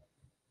on?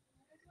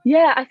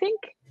 Yeah, I think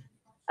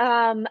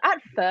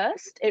at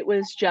first it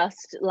was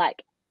just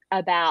like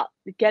about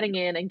getting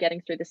in and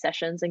getting through the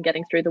sessions and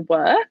getting through the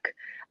work.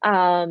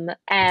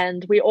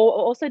 And we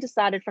also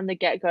decided from the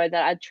get-go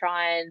that I'd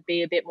try and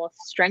be a bit more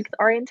strength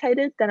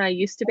orientated than I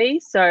used to be.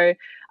 So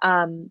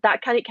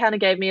that kind of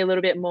gave me a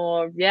little bit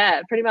more,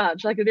 pretty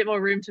much like a bit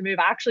more room to move.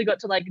 I actually got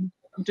to like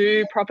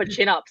do proper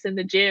chin-ups in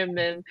the gym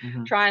and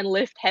try and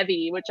lift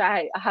heavy, which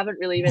I haven't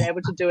really been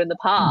able to do in the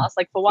past.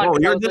 Like, for one, I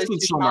was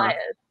always too tired.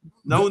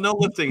 No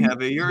lifting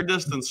heavy. You're a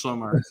distance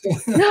swimmer.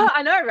 No,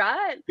 I know,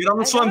 right? Get on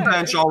the swim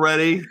bench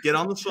already. Get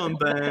on the swim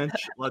bench.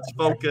 Let's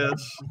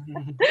focus.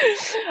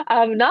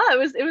 No,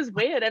 it was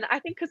weird. And I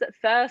think because at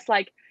first,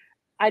 like,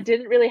 I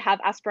didn't really have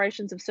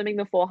aspirations of swimming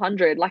the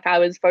 400. Like, I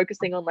was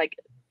focusing on like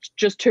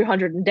just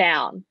 200 and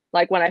down.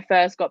 Like, when I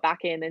first got back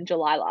in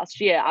July last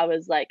year, I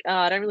was like, oh,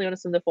 I don't really want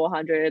to swim the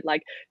 400.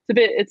 Like,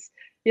 it's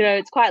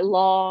it's quite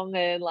long,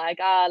 and like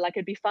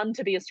it'd be fun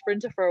to be a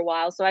sprinter for a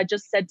while. So I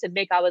just said to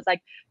Mick, I was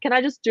like, can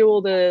I just do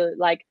all the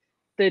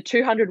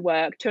 200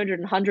 work, 200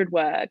 and 100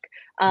 work,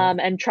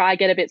 and try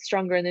get a bit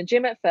stronger in the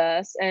gym at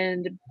first.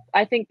 And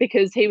I think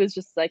because he was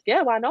just like,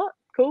 yeah, why not?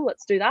 Cool,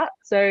 let's do that.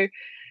 So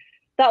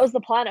that was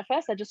the plan at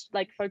first. I just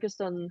like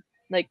focused on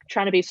like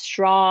trying to be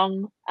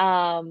strong.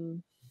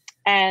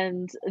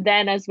 And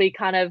then as we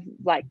kind of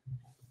like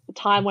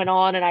time went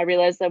on and I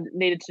realized I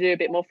needed to do a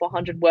bit more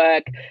 400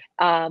 work,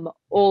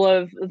 all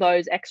of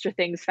those extra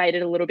things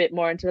faded a little bit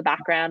more into the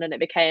background, and it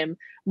became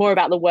more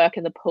about the work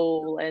in the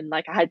pool. And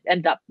like I had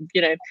ended up,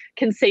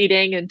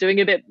 conceding and doing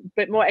a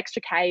bit more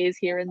extra Ks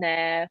here and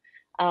there.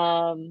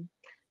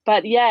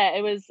 But yeah,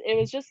 it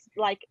was just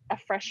like a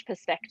fresh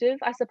perspective,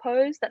 I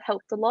suppose, that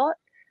helped a lot.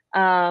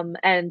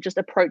 And just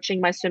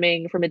approaching my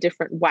swimming from a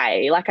different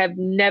way. Like, I've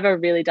never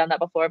really done that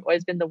before. I've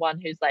always been the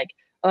one who's like,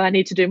 oh, I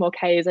need to do more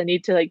Ks. I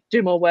need to like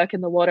do more work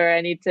in the water.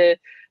 I need to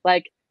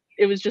like,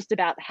 it was just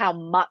about how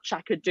much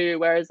I could do.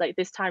 Whereas like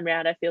this time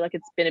around, I feel like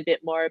it's been a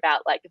bit more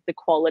about like the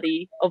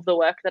quality of the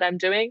work that I'm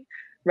doing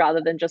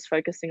rather than just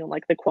focusing on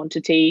like the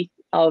quantity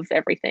of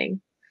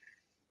everything.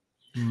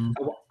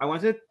 I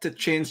wanted to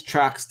change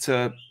tracks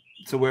to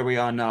where we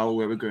are now,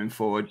 where we're going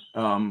forward.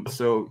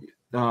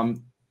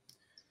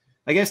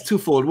 I guess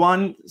twofold.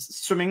 One,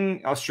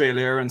 swimming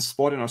Australia and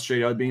sport in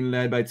Australia are being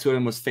led by two of the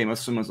most famous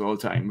swimmers of all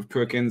time, with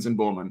Perkins and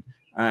Bowman.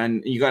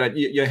 And you got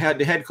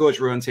the head coach,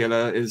 Rowan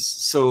Taylor, is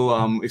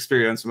so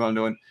experienced and well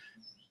known.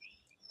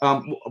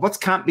 What's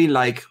camp been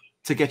like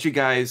to get you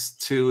guys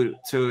to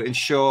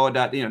ensure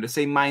that the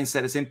same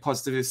mindset, the same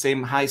positive, the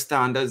same high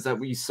standards that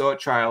we saw at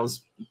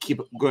trials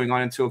keep going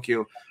on in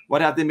Tokyo?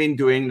 What have they been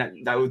doing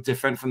that was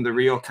different from the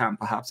Rio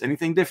camp, perhaps?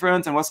 Anything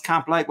different? And what's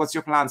camp like? What's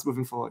your plans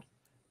moving forward?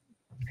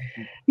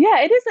 Yeah,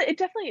 it is. It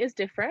definitely is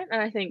different.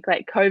 And I think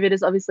like COVID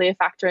is obviously a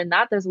factor in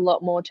that. There's a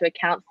lot more to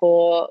account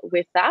for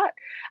with that.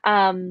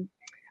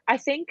 I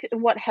think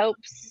what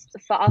helps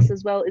for us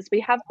as well is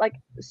we have like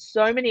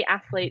so many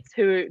athletes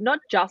who, not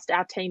just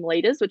our team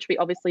leaders, which we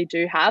obviously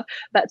do have,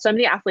 but so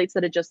many athletes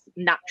that are just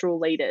natural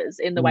leaders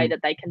in the way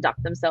that they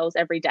conduct themselves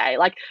every day.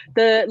 Like,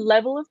 the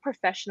level of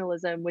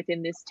professionalism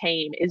within this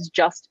team is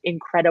just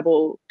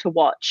incredible to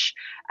watch.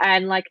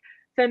 And like,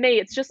 for me,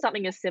 it's just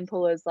something as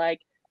simple as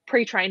like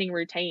pre-training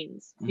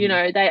routines.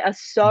 They are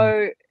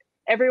so,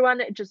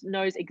 everyone just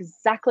knows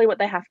exactly what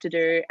they have to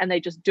do, and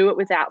they just do it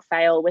without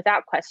fail,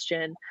 without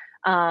question.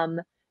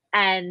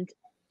 And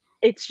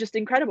it's just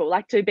incredible,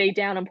 like, to be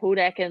down on pool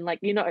deck and like,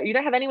 you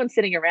don't have anyone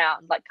sitting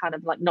around like kind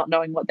of like not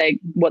knowing what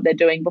they're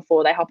doing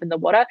before they hop in the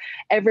water.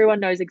 Everyone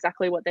knows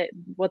exactly what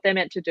they're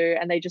meant to do,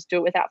 and they just do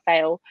it without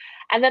fail.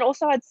 And then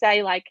also I'd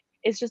say like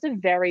it's just a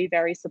very,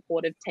 very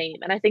supportive team.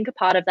 And I think a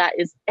part of that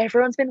is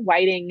everyone's been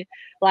waiting,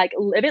 like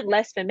a bit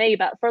less for me,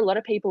 but for a lot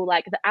of people,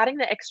 like adding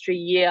the extra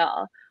year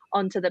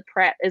onto the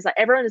prep is like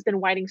everyone has been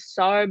waiting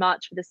so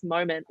much for this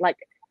moment. Like,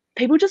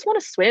 people just want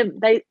to swim.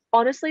 They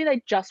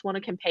just want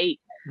to compete,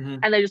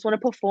 and they just want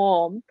to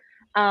perform.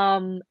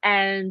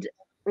 And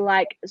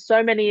like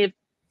so many of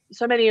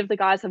the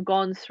guys have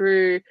gone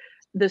through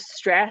the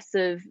stress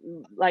of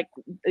like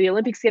the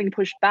Olympics getting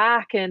pushed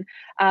back. And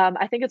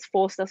I think it's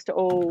forced us to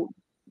all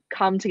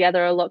come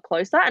together a lot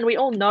closer. And we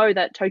all know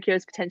that Tokyo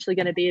is potentially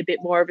going to be a bit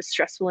more of a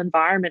stressful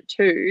environment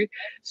too.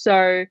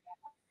 So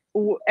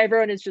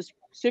everyone is just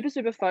super,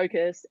 super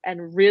focused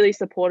and really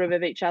supportive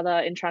of each other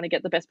in trying to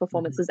get the best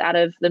performances out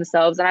of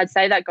themselves. And I'd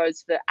say that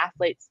goes for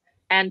athletes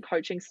and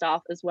coaching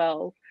staff as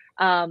well.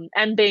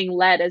 And being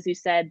led, as you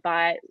said,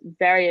 by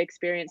very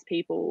experienced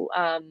people.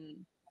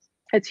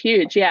 It's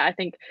huge. Yeah, I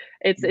think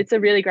it's a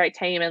really great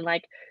team, and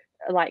like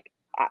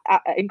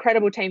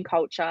incredible team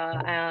culture,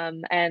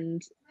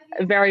 and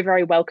very,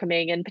 very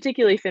welcoming. And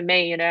particularly for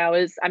me,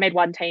 I made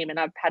one team and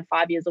I've had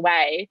 5 years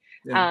away.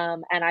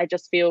 And I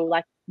just feel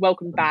like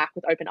welcomed back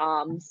with open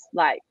arms,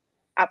 like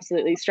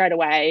absolutely straight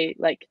away.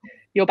 Like,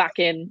 you're back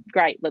in,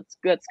 great, let's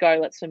go,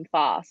 let's swim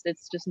fast.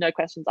 It's just no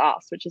questions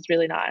asked, which is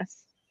really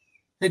nice.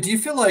 Hey, do you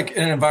feel like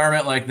in an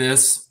environment like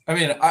this, I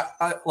mean,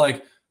 I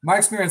like my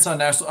experience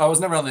on I was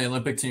never on the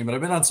Olympic team, but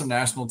I've been on some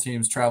national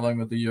teams traveling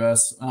with the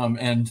US.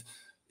 And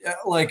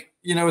like,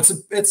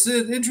 it's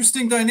an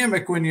interesting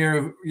dynamic when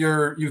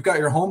you've got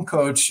your home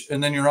coach,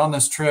 and then you're on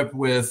this trip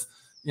with,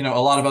 a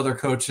lot of other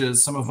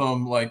coaches, some of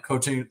them like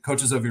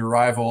coaches of your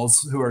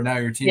rivals who are now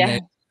your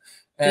teammates.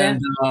 And,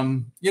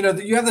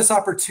 you have this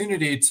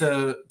opportunity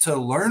to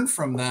learn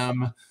from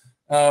them,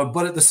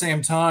 but at the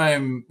same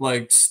time,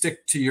 like,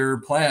 stick to your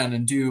plan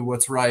and do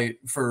what's right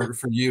for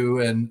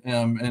you, and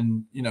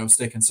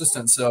stay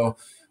consistent. So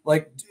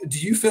like, do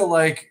you feel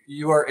like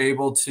you are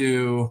able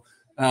to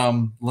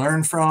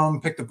learn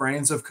from, pick the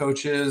brains of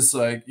coaches,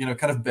 like, you know,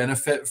 kind of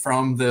benefit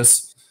from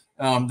this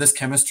this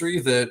chemistry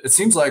that it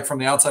seems like from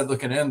the outside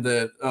looking in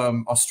that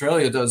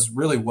Australia does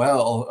really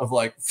well of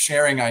like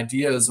sharing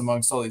ideas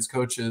amongst all these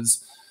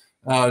coaches.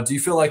 Do you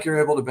feel like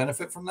you're able to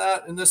benefit from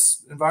that in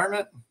this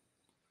environment?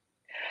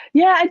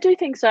 Yeah, I do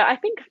think so. I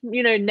think,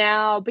 you know,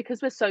 now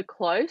because we're so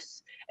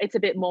close, it's a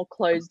bit more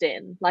closed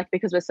in, like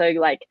because we're so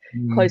like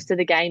close to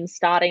the game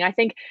starting. I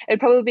think it'd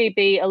probably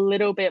be a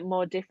little bit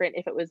more different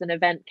if it was an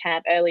event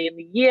camp early in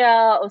the year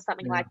or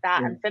something like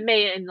that. And for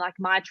me, in like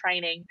my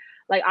training,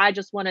 like I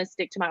just want to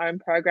stick to my own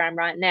program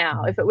right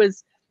now. If it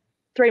was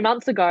 3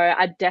 months ago,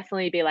 I'd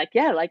definitely be like,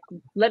 yeah, like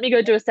let me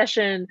go do a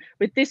session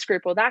with this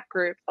group or that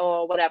group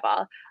or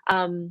whatever.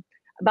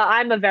 But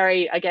I'm a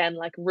very, again,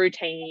 like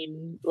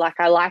routine, like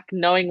I like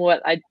knowing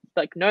what I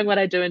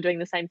do and doing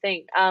the same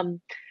thing.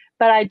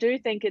 But I do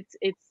think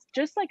it's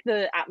just like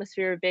the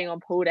atmosphere of being on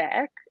pool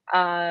deck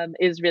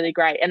is really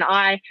great. And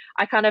I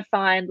kind of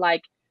find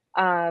like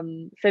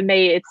for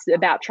me, it's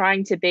about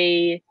trying to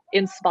be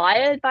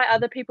inspired by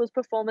other people's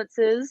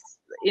performances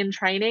in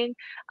training.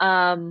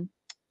 And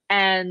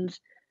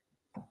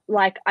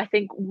like I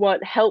think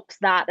what helps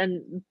that,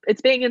 and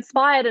it's being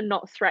inspired and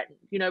not threatened,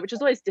 you know, which is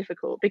always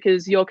difficult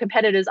because your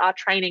competitors are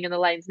training in the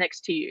lanes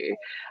next to you.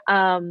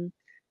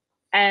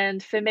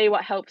 And for me,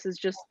 what helps is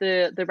just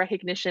the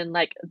recognition,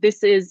 like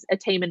this is a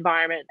team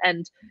environment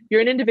and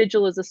you're an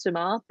individual as a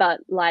swimmer, but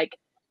like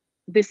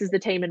this is the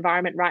team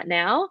environment right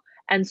now.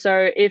 And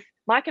so if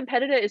my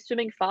competitor is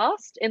swimming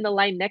fast in the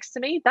lane next to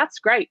me, that's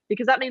great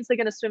because that means they're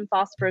going to swim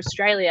fast for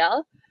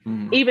Australia.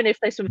 Even if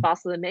they swim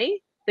faster than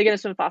me, they're going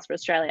to swim fast for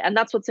Australia. And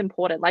that's what's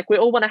important. Like we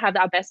all want to have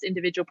our best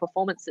individual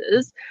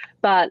performances,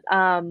 but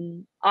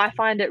I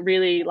find it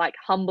really like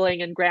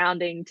humbling and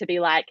grounding to be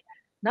like,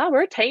 no,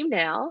 we're a team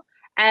now.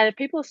 And if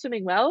people are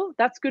swimming well,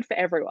 that's good for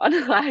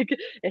everyone. Like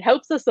it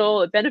helps us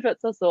all, it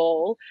benefits us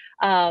all.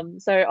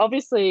 So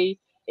obviously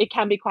it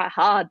can be quite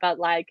hard, but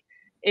like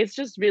it's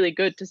just really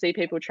good to see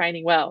people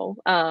training well.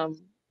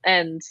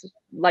 And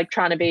like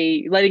trying to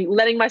be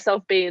letting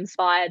myself be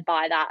inspired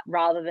by that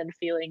rather than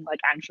feeling like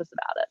anxious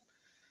about it.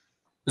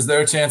 Is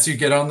there a chance you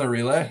get on the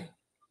relay?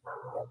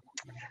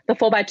 The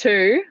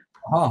 4x2?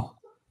 Oh.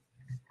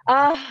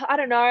 I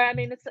don't know. I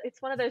mean,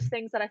 it's one of those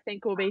things that I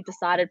think will be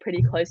decided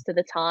pretty close to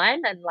the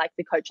time, and like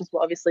the coaches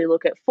will obviously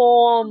look at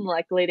form,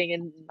 like leading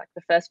in like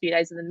the first few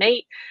days of the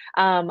meet.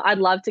 I'd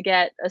love to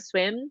get a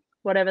swim,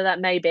 whatever that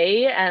may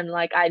be, and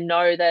like I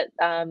know that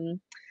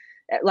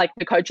like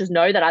the coaches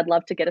know that I'd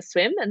love to get a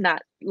swim, and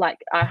that like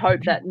I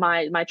hope that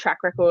my track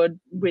record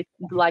with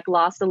like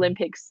last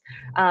Olympics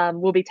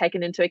will be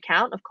taken into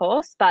account, of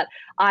course, but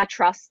I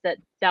trust that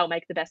they'll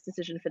make the best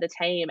decision for the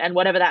team, and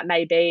whatever that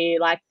may be,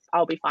 like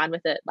I'll be fine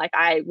with it. Like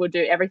I will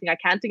do everything I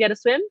can to get a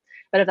swim,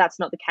 but if that's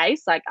not the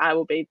case, like I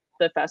will be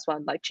the first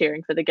one like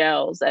cheering for the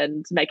girls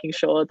and making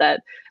sure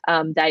that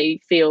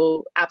they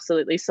feel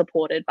absolutely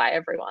supported by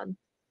everyone.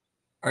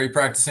 Are you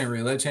practicing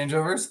relay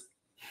changeovers?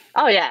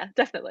 Oh yeah,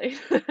 definitely.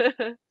 Tell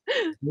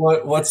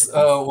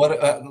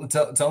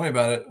me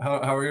about it.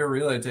 How are your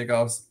relay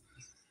takeoffs?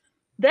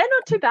 They're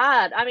not too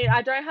bad. I mean,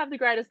 I don't have the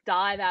greatest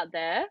dive out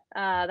there,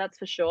 that's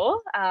for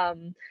sure.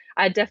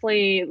 I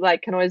definitely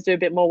like can always do a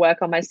bit more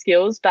work on my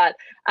skills, but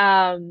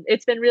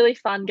it's been really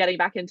fun getting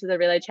back into the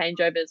relay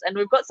changeovers, and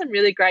we've got some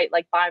really great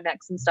like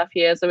biomex and stuff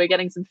here. So we're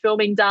getting some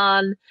filming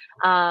done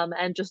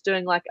and just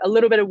doing like a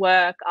little bit of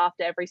work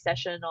after every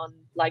session on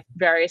like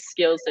various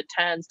skills, so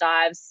turns,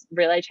 dives,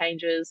 relay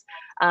changes.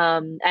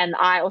 And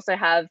I also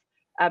have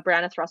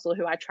Brianna Thrussell,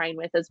 who I train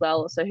with as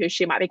well, so who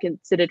she might be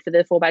considered for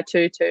the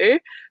 4x2 too.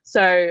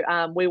 So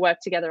we work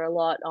together a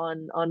lot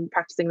on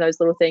practicing those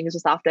little things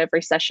just after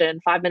every session.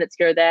 5 minutes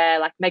here or there,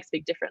 like makes a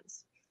big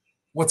difference.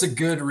 What's a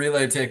good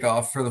relay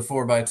takeoff for the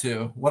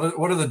 4x2? What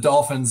are the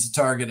Dolphins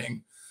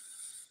targeting?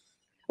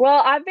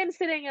 Well, I've been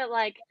sitting at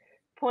like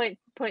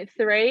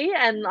 0.3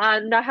 and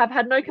I have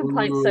had no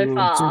complaints so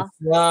far.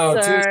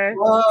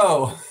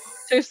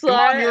 Too slow.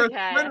 Come on, you're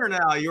a sprinter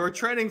now. You're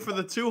training for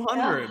the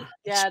 200.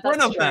 Yeah, sprint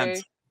that's event.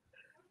 True.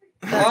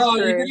 That's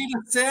true. You can eat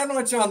a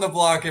sandwich on the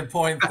block at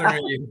 0.3. Come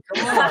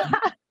on.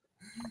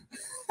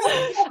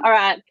 All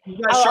right.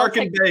 You got shark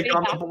and bake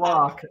on the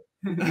block.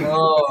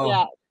 Oh.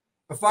 Yeah.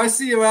 If I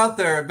see you out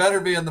there, it better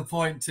be in the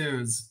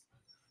 0.2s.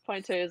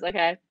 0.2s,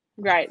 okay.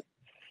 Great.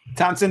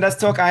 Tamsin, let's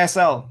talk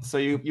ISL. So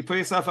you put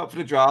yourself up for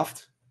the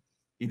draft.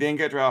 You didn't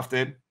get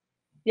drafted.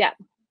 Yeah.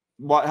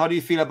 How do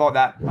you feel about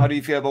that? How do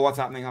you feel about what's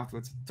happening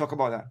afterwards? Talk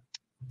about that.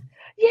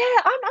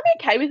 Yeah, I'm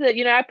okay with it.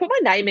 You know, I put my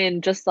name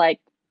in just like,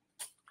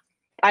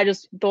 I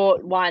just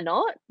thought, why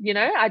not? You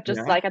know, I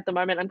just like at the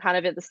moment, I'm kind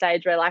of at the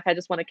stage where like, I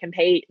just want to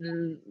compete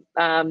and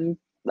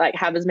like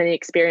have as many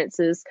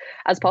experiences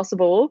as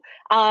possible.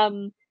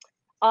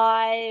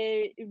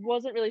 I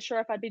wasn't really sure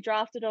if I'd be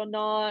drafted or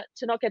not.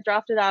 To not get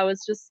drafted, I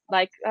was just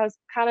like, I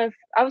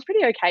was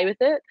pretty okay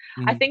with it.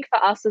 I think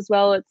for us as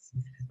well, it's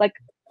like,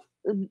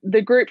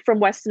 the group from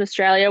Western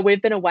Australia,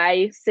 we've been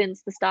away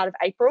since the start of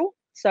April.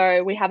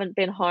 So we haven't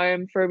been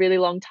home for a really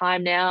long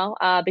time now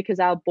because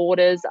our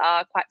borders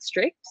are quite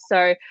strict.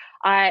 So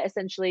I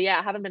essentially,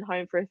 haven't been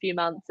home for a few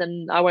months,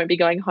 and I won't be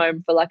going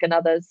home for like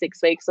another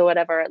 6 weeks or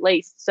whatever at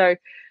least. So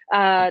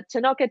to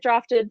not get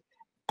drafted,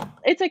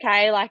 it's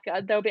okay. Like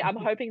I'm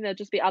hoping there'll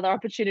just be other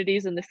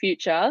opportunities in the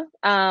future.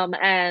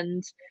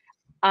 And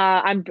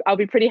I'll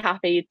be pretty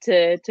happy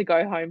to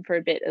go home for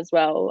a bit as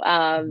well,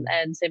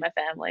 and see my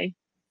family.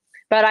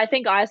 But I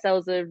think ISL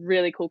is a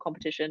really cool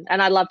competition,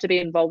 and I'd love to be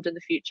involved in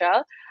the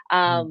future.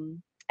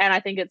 And I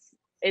think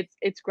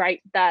it's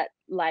great that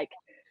like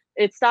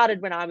it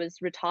started when I was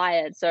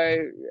retired.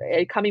 So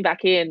coming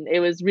back in,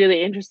 it was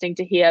really interesting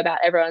to hear about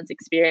everyone's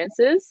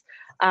experiences.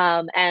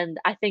 And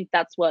I think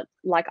that's what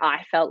like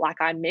I felt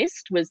like I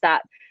missed, was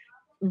that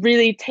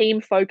really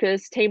team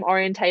focused, team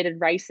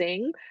orientated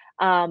racing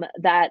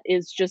that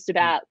is just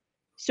about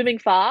swimming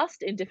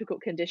fast in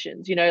difficult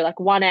conditions, like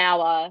 1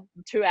 hour,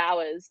 2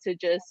 hours to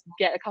just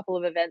get a couple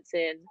of events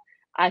in.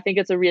 I think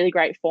it's a really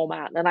great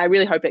format, and I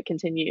really hope it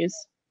continues.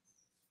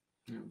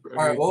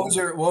 All right, what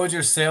would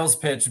your sales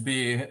pitch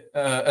be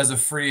as a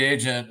free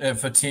agent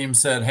if a team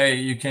said, "Hey,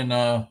 you can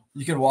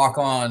walk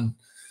on,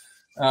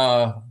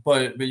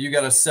 but you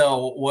got to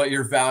sell what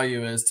your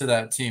value is to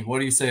that team"? What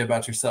do you say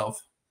about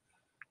yourself?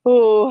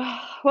 Oh,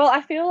 well, I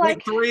feel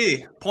like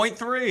point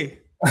three.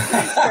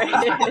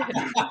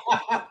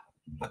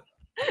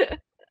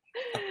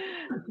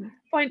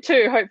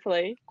 0.2,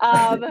 hopefully. So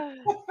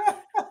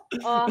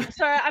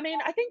I mean,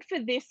 I think for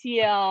this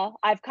year,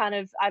 I've kind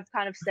of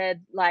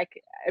said like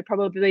it'd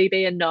probably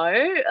be a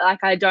no.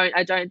 Like I don't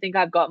think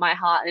I've got my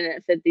heart in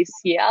it for this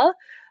year.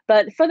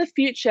 But for the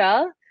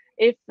future,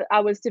 if I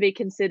was to be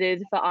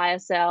considered for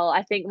ISL,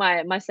 I think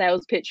my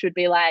sales pitch would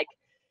be like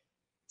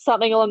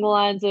something along the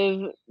lines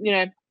of,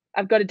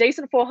 I've got a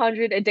decent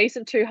 400, a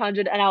decent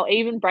 200, and I'll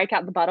even break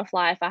out the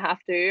butterfly if I have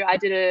to. I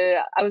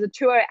was a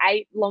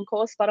 208 long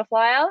course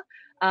butterflyer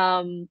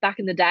back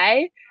in the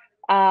day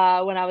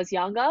when I was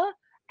younger,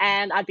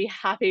 and I'd be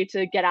happy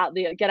to get out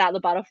the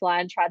butterfly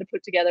and try to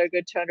put together a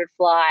good 200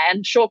 fly.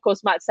 And short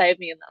course might save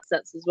me in that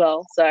sense as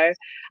well. So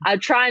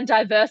I'd try and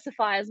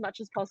diversify as much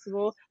as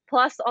possible.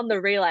 Plus on the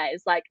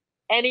relays, like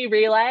any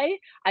relay,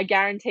 I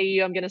guarantee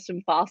you I'm going to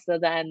swim faster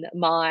than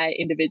my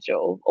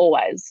individual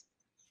always.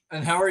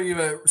 And how are you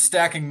at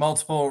stacking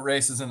multiple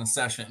races in a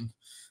session?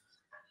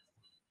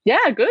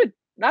 Yeah, good.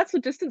 That's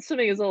what distance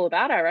swimming is all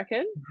about, I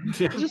reckon.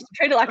 Just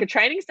treat it like a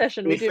training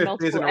session. We do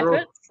multiple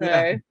efforts.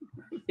 So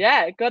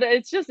yeah, got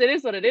it. It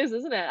is what it is,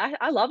 isn't it?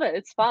 I love it.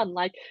 It's fun.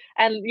 Like,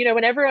 and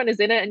when everyone is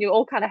in it and you're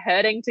all kind of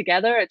herding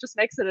together, it just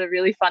makes it a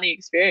really funny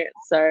experience.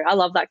 So I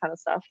love that kind of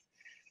stuff.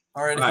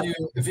 All right.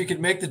 If you could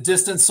make the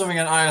distance swimming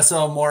in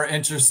ISL more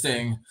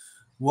interesting,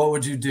 what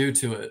would you do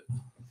to it?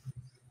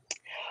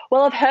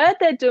 Well, I've heard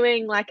they're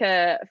doing like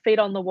a feet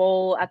on the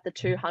wall at the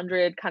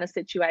 200 kind of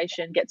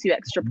situation, gets you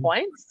extra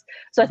points.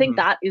 So I think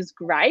that is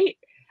great.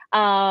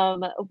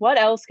 What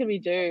else can we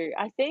do?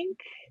 I think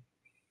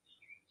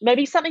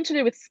maybe something to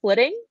do with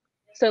splitting.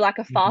 So like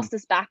a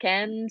fastest back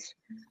end,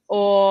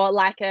 or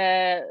like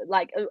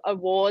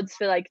awards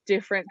for like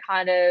different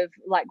kind of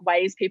like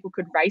ways people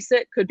could race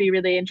it could be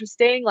really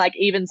interesting. Like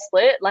even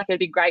split, like it'd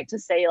be great to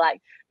see like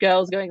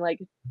girls going like,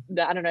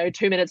 I don't know,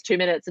 2 minutes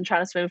and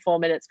trying to swim 4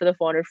 minutes for the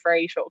 400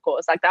 free short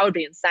course. Like that would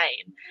be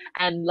insane.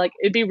 And like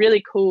it'd be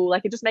really cool.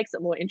 Like it just makes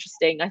it more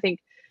interesting. I think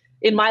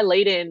in my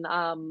lead in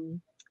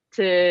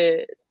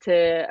to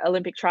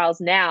Olympic trials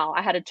now,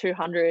 I had a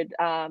 200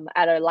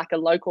 at a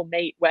local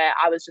meet where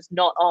I was just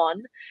not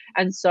on,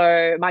 and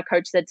so my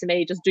coach said to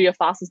me, just do your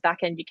fastest back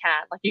end you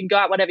can. Like you can go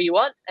out whatever you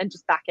want and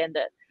just back end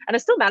it. And I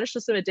still managed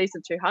to swim a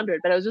decent 200,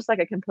 but it was just like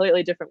a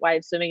completely different way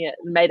of swimming it,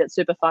 and made it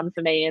super fun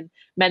for me, and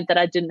meant that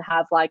I didn't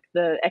have like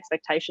the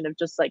expectation of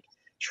just like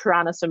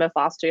trying to swim a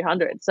fast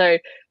 200. So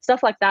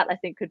stuff like that I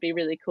think could be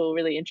really cool,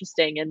 really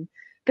interesting. And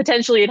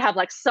potentially you'd have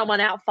like someone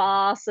out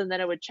fast and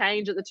then it would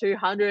change at the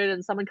 200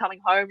 and someone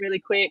coming home really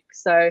quick.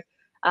 So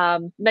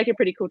make it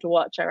pretty cool to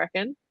watch, I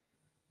reckon.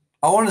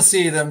 I want to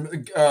see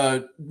them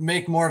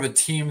make more of a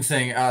team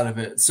thing out of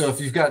it. So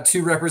if you've got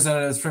two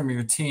representatives from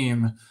your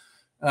team,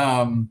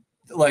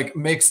 like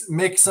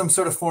make some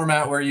sort of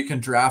format where you can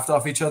draft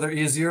off each other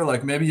easier.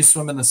 Like maybe you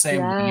swim in the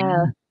same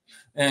lane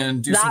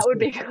and do that would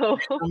be cool.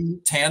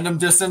 Tandem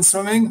distance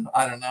swimming.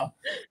 I don't know.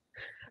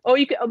 Or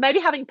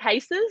maybe having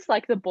paces,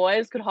 like the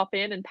boys could hop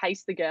in and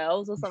pace the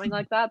girls or something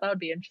like that. That would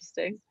be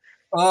interesting.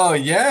 Oh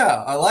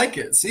yeah, I like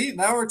it. See,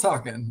 now we're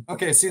talking.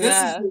 Okay, see,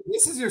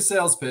 this is your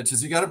sales pitch.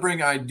 Is you got to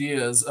bring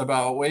ideas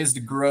about ways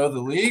to grow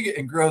the league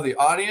and grow the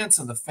audience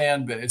and the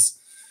fan base.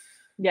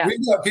 Yeah,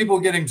 we've got people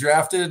getting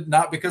drafted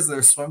not because of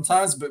their swim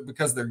times, but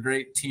because they're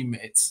great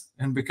teammates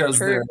and because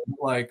they're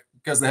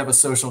because they have a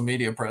social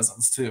media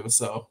presence too.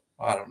 So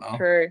I don't know.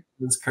 True.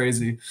 It's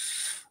crazy.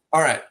 All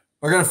right.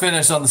 We're going to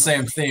finish on the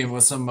same theme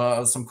with some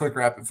quick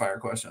rapid fire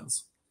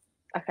questions.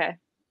 Okay.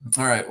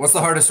 All right. What's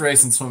the hardest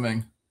race in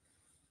swimming?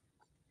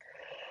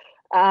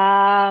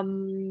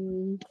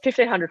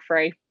 1500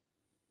 free.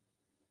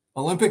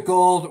 Olympic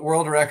gold,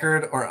 world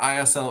record, or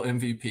ISL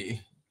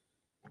MVP?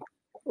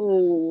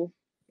 Ooh,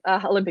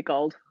 Olympic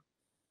gold.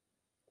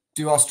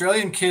 Do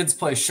Australian kids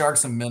play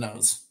sharks and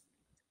minnows?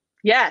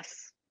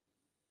 Yes,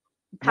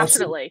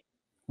 passionately.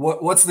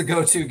 What's the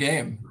go-to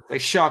game?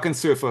 Like shark and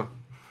surfer.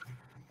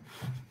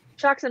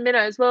 Sharks and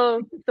minnows.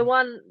 Well, the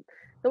one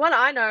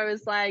I know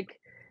is like,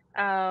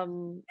 or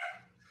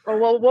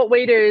what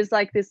we do is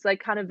like this like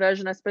kind of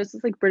version. I suppose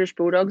it's like British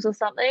Bulldogs or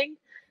something,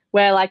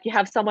 where like you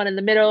have someone in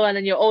the middle and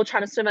then you're all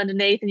trying to swim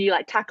underneath and you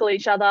like tackle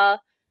each other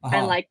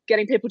and like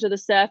getting people to the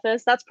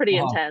surface. That's pretty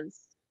intense.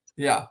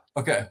 Yeah.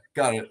 Okay.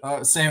 Got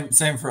it.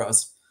 Same for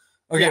us.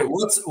 Okay. Yeah.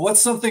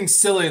 What's something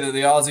silly that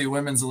the Aussie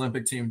women's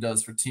Olympic team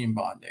does for team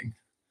bonding?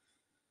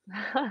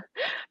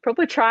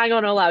 Probably trying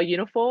on all our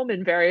uniform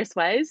in various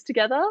ways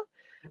together.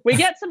 We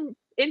get some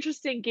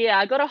interesting gear.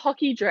 I got a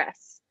hockey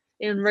dress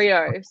in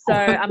Rio, so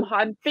I'm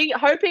hoping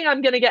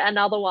I'm going to get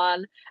another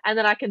one, and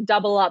then I can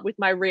double up with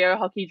my Rio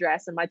hockey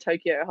dress and my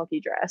Tokyo hockey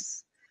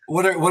dress.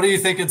 What are you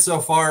thinking so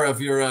far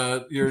of your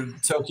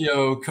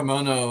Tokyo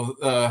kimono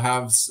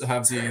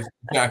halvesy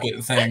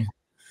jacket thing?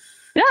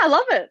 Yeah, I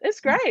love it. It's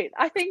great.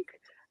 I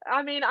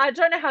mean, I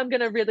don't know how I'm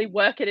going to really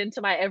work it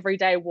into my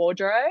everyday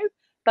wardrobe,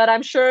 but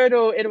I'm sure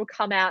it'll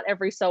come out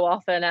every so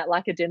often at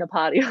like a dinner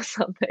party or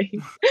something.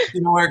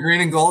 You know, wear green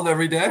and gold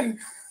every day?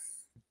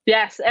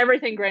 Yes,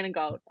 everything green and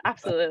gold.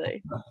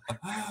 Absolutely.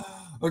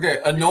 Okay,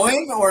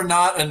 annoying or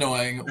not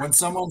annoying when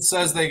someone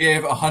says they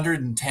gave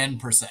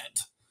 110%?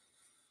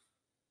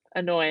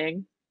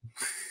 Annoying.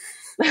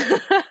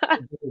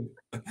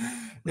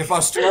 If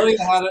Australia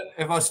had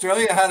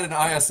an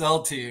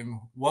ISL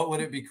team, what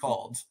would it be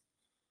called?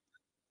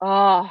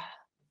 Oh,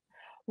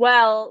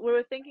 well, we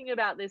were thinking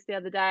about this the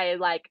other day.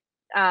 Like,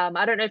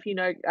 I don't know if you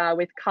know,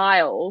 with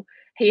Kyle,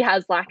 he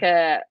has like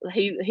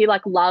he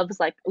like loves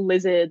like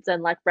lizards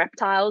and like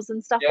reptiles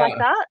and stuff like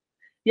that.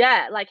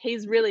 Yeah, like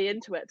he's really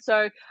into it.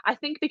 So I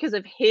think because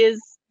of his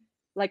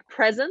like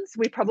presence,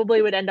 we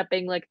probably would end up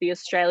being like the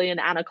Australian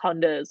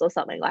anacondas or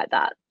something like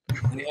that.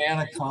 The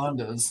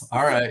anacondas.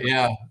 All right,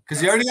 yeah,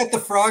 because you already got the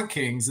Frog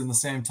Kings in the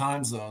same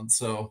time zone.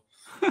 So,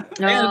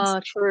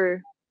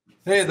 true.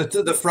 Hey,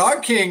 the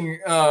Frog King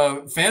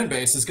fan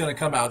base is going to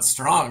come out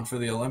strong for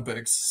the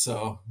Olympics.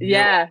 So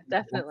yeah,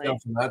 definitely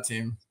from that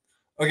team.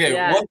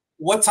 Okay,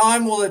 what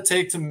time will it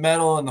take to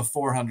medal in the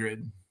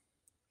 400?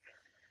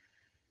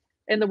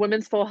 In the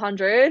women's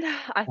 400,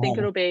 I think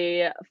it'll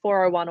be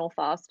 4:01 or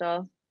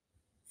faster.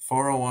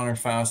 4:01 or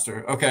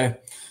faster. Okay,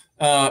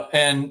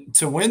 and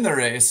to win the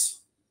race,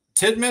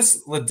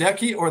 Titmus,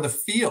 Ledecky, or the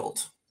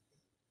field?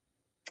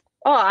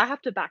 Oh, I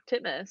have to back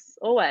Titmus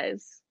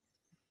always.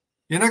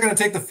 You're not going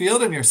to take the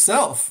field in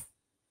yourself.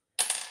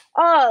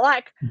 Oh,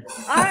 like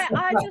I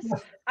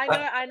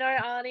know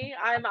Arnie.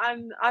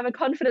 I'm a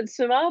confident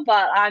swimmer,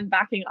 but I'm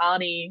backing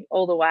Arnie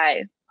all the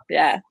way.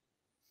 Yeah.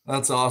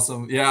 That's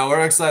awesome. Yeah,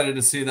 we're excited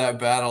to see that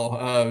battle.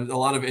 A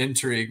lot of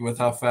intrigue with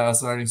how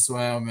fast Arnie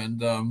swam, and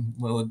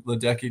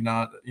Ledecky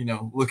not,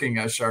 looking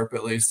as sharp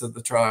at least at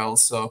the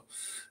trials. So,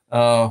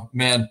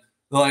 man,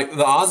 like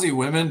the Aussie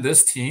women,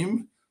 this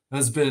team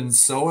has been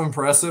so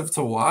impressive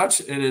to watch.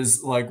 It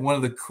is like one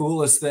of the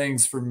coolest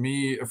things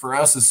for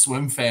us as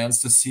swim fans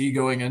to see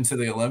going into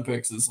the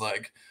Olympics is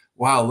like,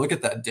 wow, look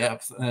at that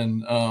depth.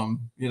 And,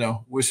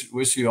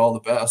 wish you all the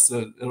best.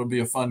 It'll be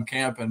a fun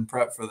camp and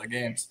prep for the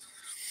games.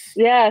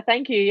 Yeah,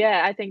 thank you.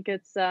 Yeah, I think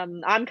it's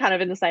I'm kind of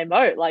in the same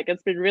boat. Like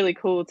it's been really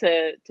cool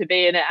to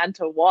be in it and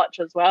to watch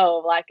as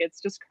well. Like it's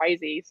just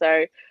crazy.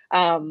 So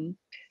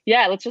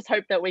let's just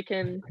hope that we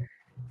can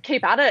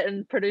keep at it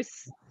and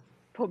produce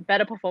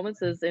better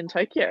performances in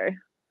Tokyo.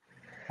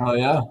 Oh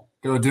yeah,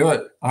 go do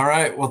it. All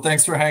right. Well,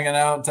 thanks for hanging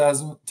out,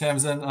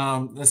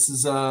 Tamsin. That's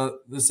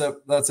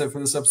it for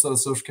this episode of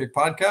Social Kick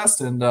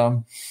Podcast, and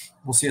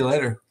we'll see you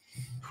later.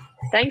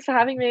 Thanks for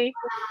having me.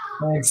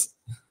 Thanks.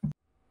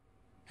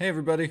 Hey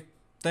everybody,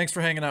 thanks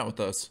for hanging out with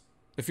us.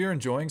 If you're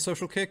enjoying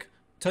Social Kick,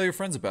 tell your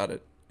friends about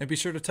it, and be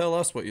sure to tell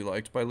us what you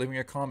liked by leaving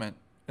a comment,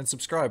 and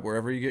subscribe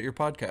wherever you get your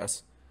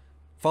podcasts.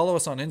 Follow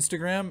us on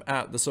Instagram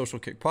at The Social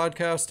Kick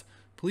Podcast.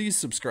 Please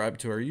subscribe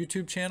to our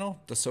YouTube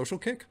channel, The Social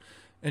Kick,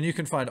 and you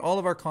can find all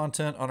of our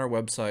content on our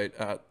website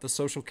at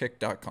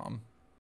thesocialkick.com.